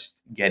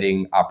just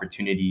getting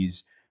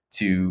opportunities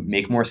to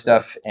make more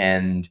stuff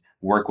and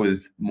work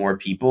with more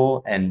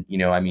people. And,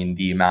 I mean,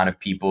 the amount of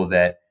people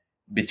that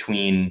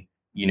between,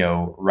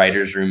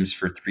 writers' rooms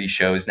for 3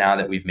 shows now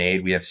that we've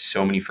made. We have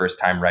so many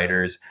first-time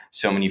writers,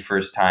 so many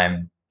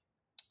first-time,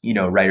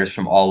 writers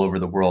from all over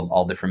the world,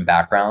 all different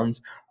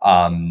backgrounds,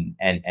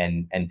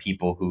 and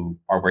people who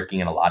are working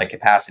in a lot of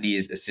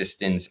capacities,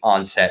 assistants,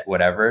 on set,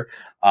 whatever.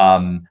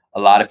 A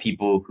lot of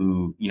people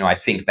who, I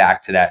think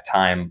back to that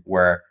time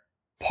where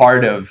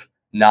part of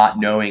not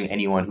knowing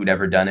anyone who'd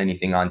ever done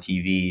anything on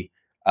TV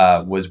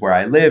was where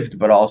I lived,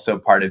 but also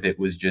part of it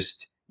was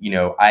just,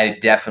 I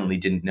definitely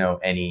didn't know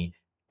any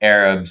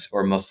Arabs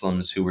or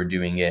Muslims who were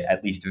doing it,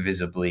 at least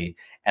visibly.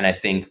 And I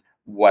think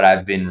what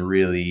I've been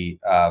really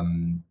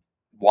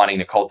wanting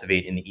to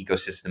cultivate in the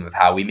ecosystem of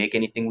how we make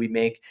anything we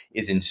make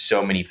is in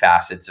so many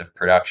facets of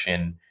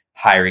production,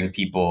 hiring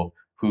people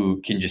who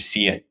can just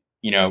see it,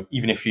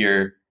 even if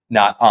you're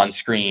not on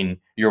screen,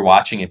 you're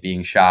watching it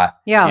being shot,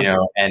 Yeah.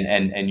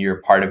 And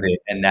you're part of it.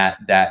 And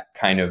that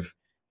kind of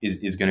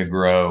is going to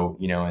grow,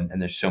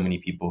 and there's so many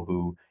people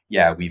who,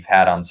 yeah, we've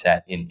had on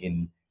set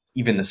in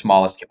even the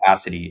smallest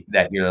capacity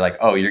that you're like,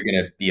 oh, you're going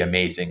to be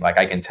amazing. Like,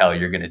 I can tell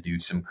you're going to do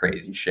some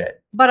crazy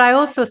shit. But I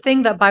also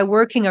think that by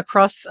working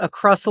across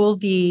all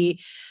the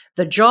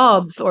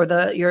jobs, or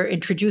you're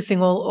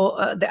introducing all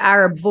the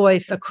Arab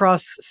voice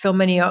across so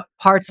many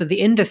parts of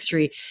the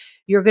industry,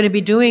 you're going to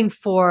be doing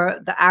for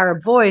the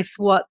Arab voice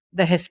what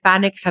the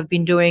Hispanics have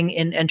been doing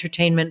in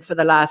entertainment for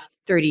the last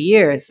 30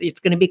 years.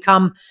 It's going to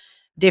become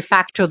de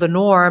facto the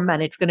norm,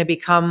 and it's going to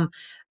become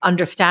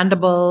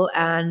understandable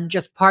and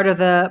just part of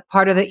the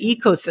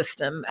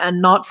ecosystem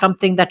and not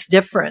something that's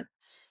different.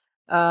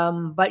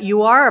 But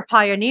you are a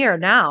pioneer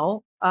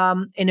now.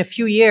 In a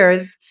few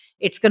years,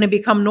 it's going to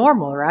become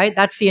normal, right?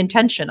 That's the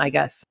intention, I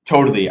guess.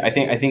 Totally. I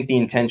think the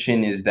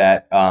intention is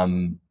that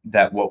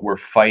that what we're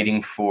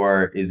fighting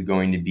for is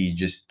going to be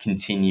just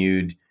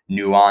continued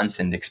nuance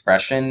and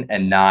expression,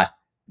 and not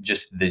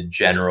just the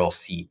general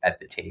seat at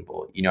the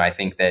table. I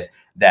think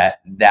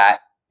that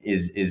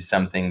is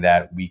something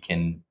that we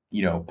can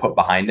put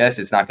behind us.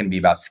 It's not going to be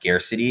about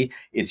scarcity.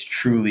 It's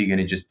truly going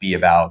to just be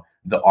about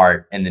the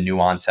art and the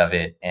nuance of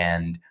it,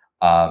 and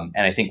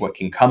I think what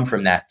can come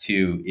from that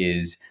too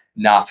is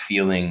not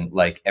feeling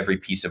like every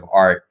piece of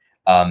art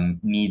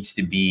needs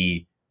to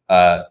be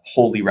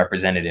wholly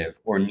representative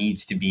or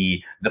needs to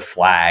be the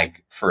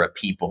flag for a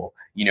people.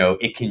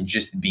 It can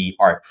just be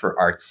art for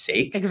art's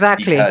sake.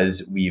 Exactly.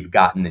 Because we've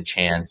gotten the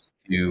chance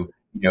to,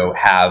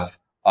 have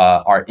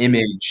our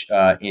image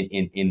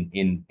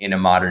in a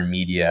modern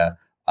media,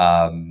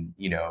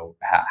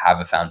 have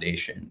a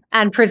foundation.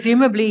 And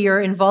presumably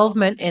your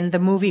involvement in the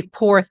movie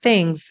Poor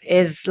Things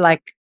is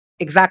like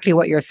exactly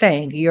what you're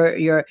saying.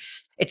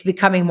 It's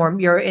becoming more,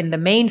 you're in the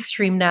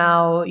mainstream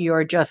now.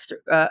 You're just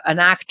an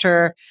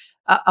actor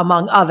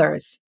among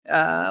others,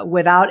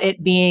 without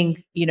it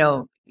being,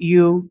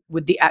 you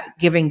with the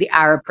giving the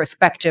Arab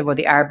perspective or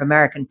the Arab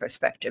American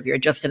perspective. You're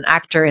just an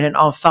actor in an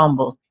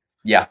ensemble.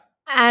 Yeah.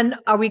 And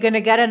are we going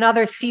to get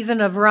another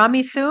season of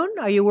Ramy soon?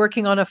 Are you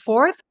working on a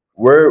fourth?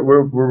 We're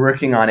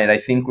working on it. I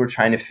think we're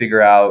trying to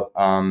figure out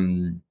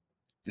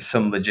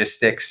some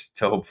logistics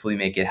to hopefully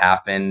make it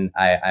happen.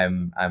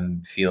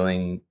 I'm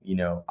feeling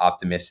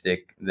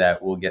optimistic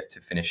that we'll get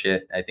to finish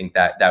it. I think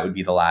that would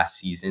be the last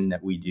season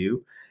that we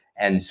do,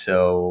 and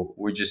so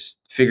we're just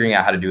figuring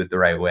out how to do it the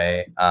right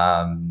way.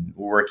 We're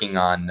working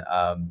on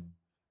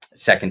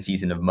second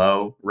season of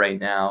Mo right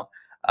now.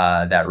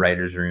 That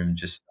writer's room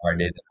just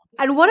started.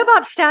 And what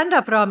about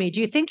stand-up, Ramy?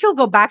 Do you think you'll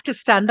go back to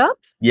stand-up?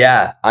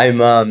 Yeah,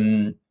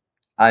 I'm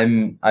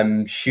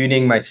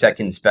shooting my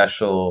second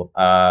special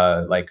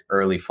like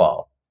early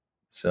fall.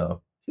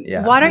 So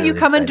yeah. Why don't really you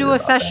come and excited do a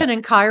about session that.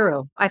 in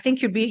Cairo? I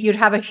think you'd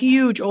have a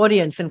huge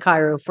audience in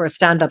Cairo for a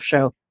stand-up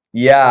show.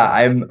 Yeah,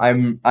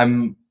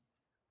 I'm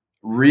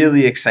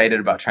really excited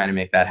about trying to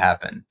make that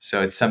happen.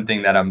 So it's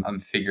something that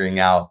I'm figuring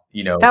out,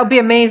 That would be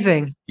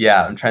amazing.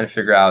 Yeah, I'm trying to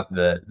figure out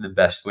the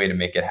best way to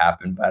make it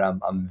happen, but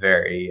I'm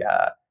very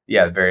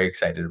very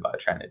excited about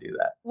trying to do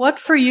that. What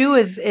for you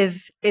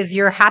is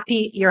your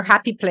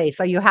happy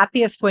place? Are you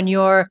happiest when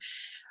you're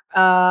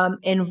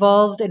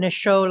involved in a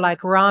show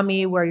like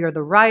Ramy, where you're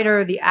the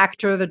writer, the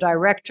actor, the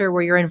director,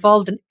 where you're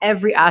involved in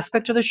every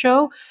aspect of the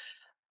show?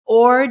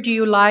 Or do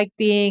you like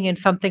being in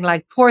something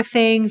like Poor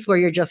Things, where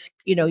you're just,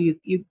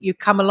 you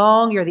come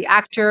along, you're the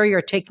actor,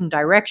 you're taking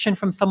direction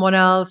from someone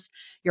else,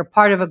 you're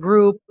part of a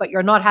group, but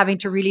you're not having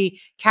to really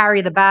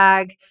carry the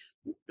bag?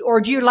 Or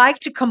do you like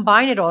to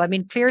combine it all? I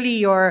mean, clearly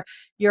you're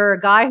a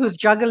guy who's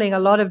juggling a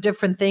lot of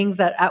different things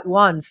at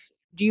once.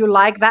 Do you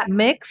like that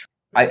mix?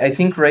 I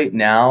think right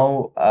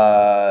now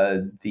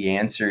the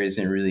answer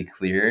isn't really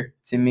clear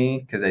to me,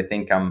 because I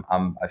think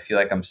I feel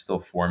like I'm still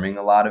forming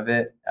a lot of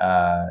it,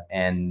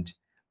 and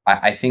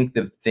I think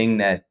the thing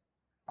that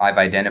I've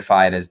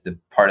identified as the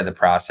part of the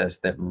process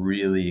that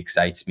really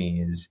excites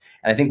me is,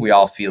 and I think we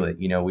all feel it,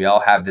 we all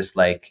have this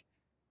like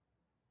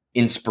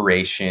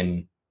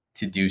inspiration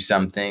to do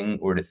something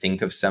or to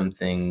think of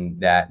something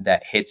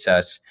that hits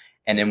us,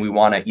 and then we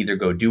want to either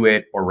go do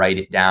it or write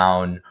it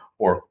down,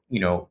 or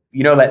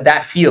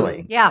that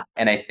feeling. Yeah.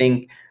 And I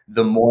think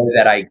the more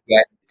that I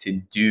get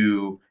to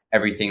do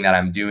everything that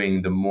I'm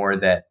doing, the more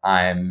that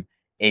I'm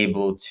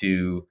able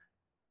to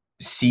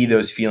see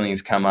those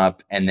feelings come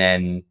up and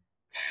then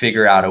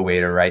figure out a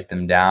way to write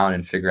them down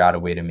and figure out a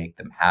way to make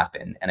them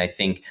happen. And I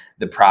think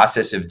the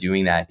process of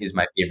doing that is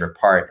my favorite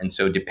part. And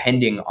so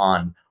depending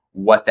on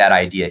what that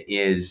idea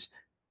is,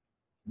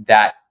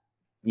 that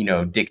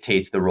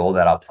dictates the role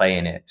that I'll play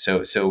in it.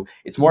 So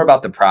it's more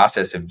about the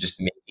process of just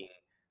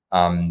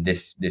making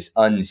this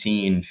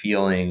unseen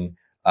feeling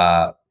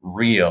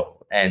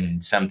real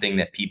and something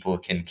that people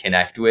can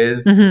connect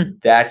with. Mm-hmm.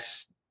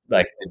 That's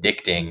like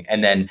addicting,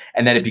 and then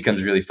it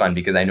becomes really fun,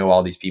 because I know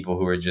all these people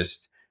who are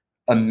just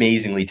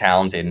amazingly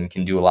talented and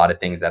can do a lot of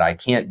things that I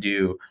can't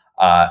do,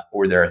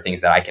 or there are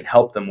things that I can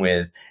help them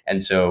with, and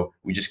so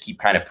we just keep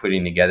kind of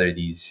putting together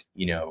these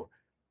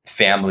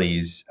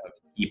families of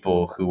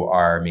people who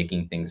are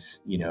making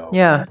things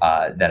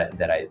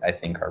that I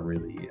think are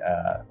really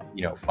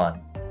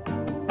fun.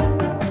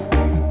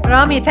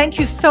 Ramy, thank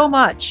you so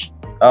much.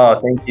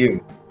 Oh, thank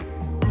you.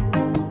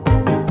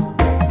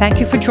 Thank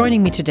you for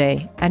joining me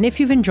today. And if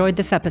you've enjoyed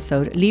this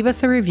episode, leave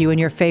us a review in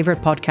your favorite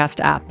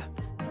podcast app.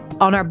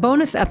 On our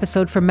bonus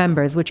episode for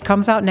members, which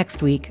comes out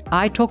next week,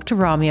 I talked to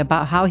Ramy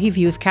about how he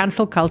views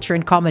cancel culture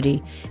in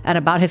comedy and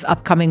about his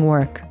upcoming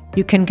work.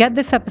 You can get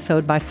this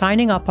episode by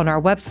signing up on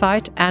our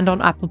website and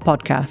on Apple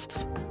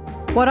Podcasts.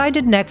 What I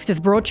Did Next is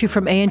brought to you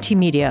from A&T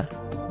Media.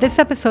 This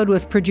episode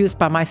was produced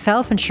by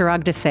myself and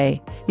Chirag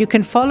Desai. You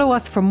can follow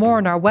us for more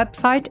on our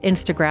website,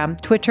 Instagram,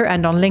 Twitter,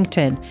 and on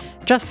LinkedIn.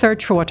 Just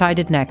search for What I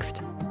Did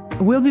Next.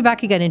 We'll be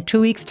back again in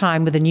 2 weeks'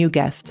 time with a new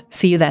guest.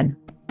 See you then.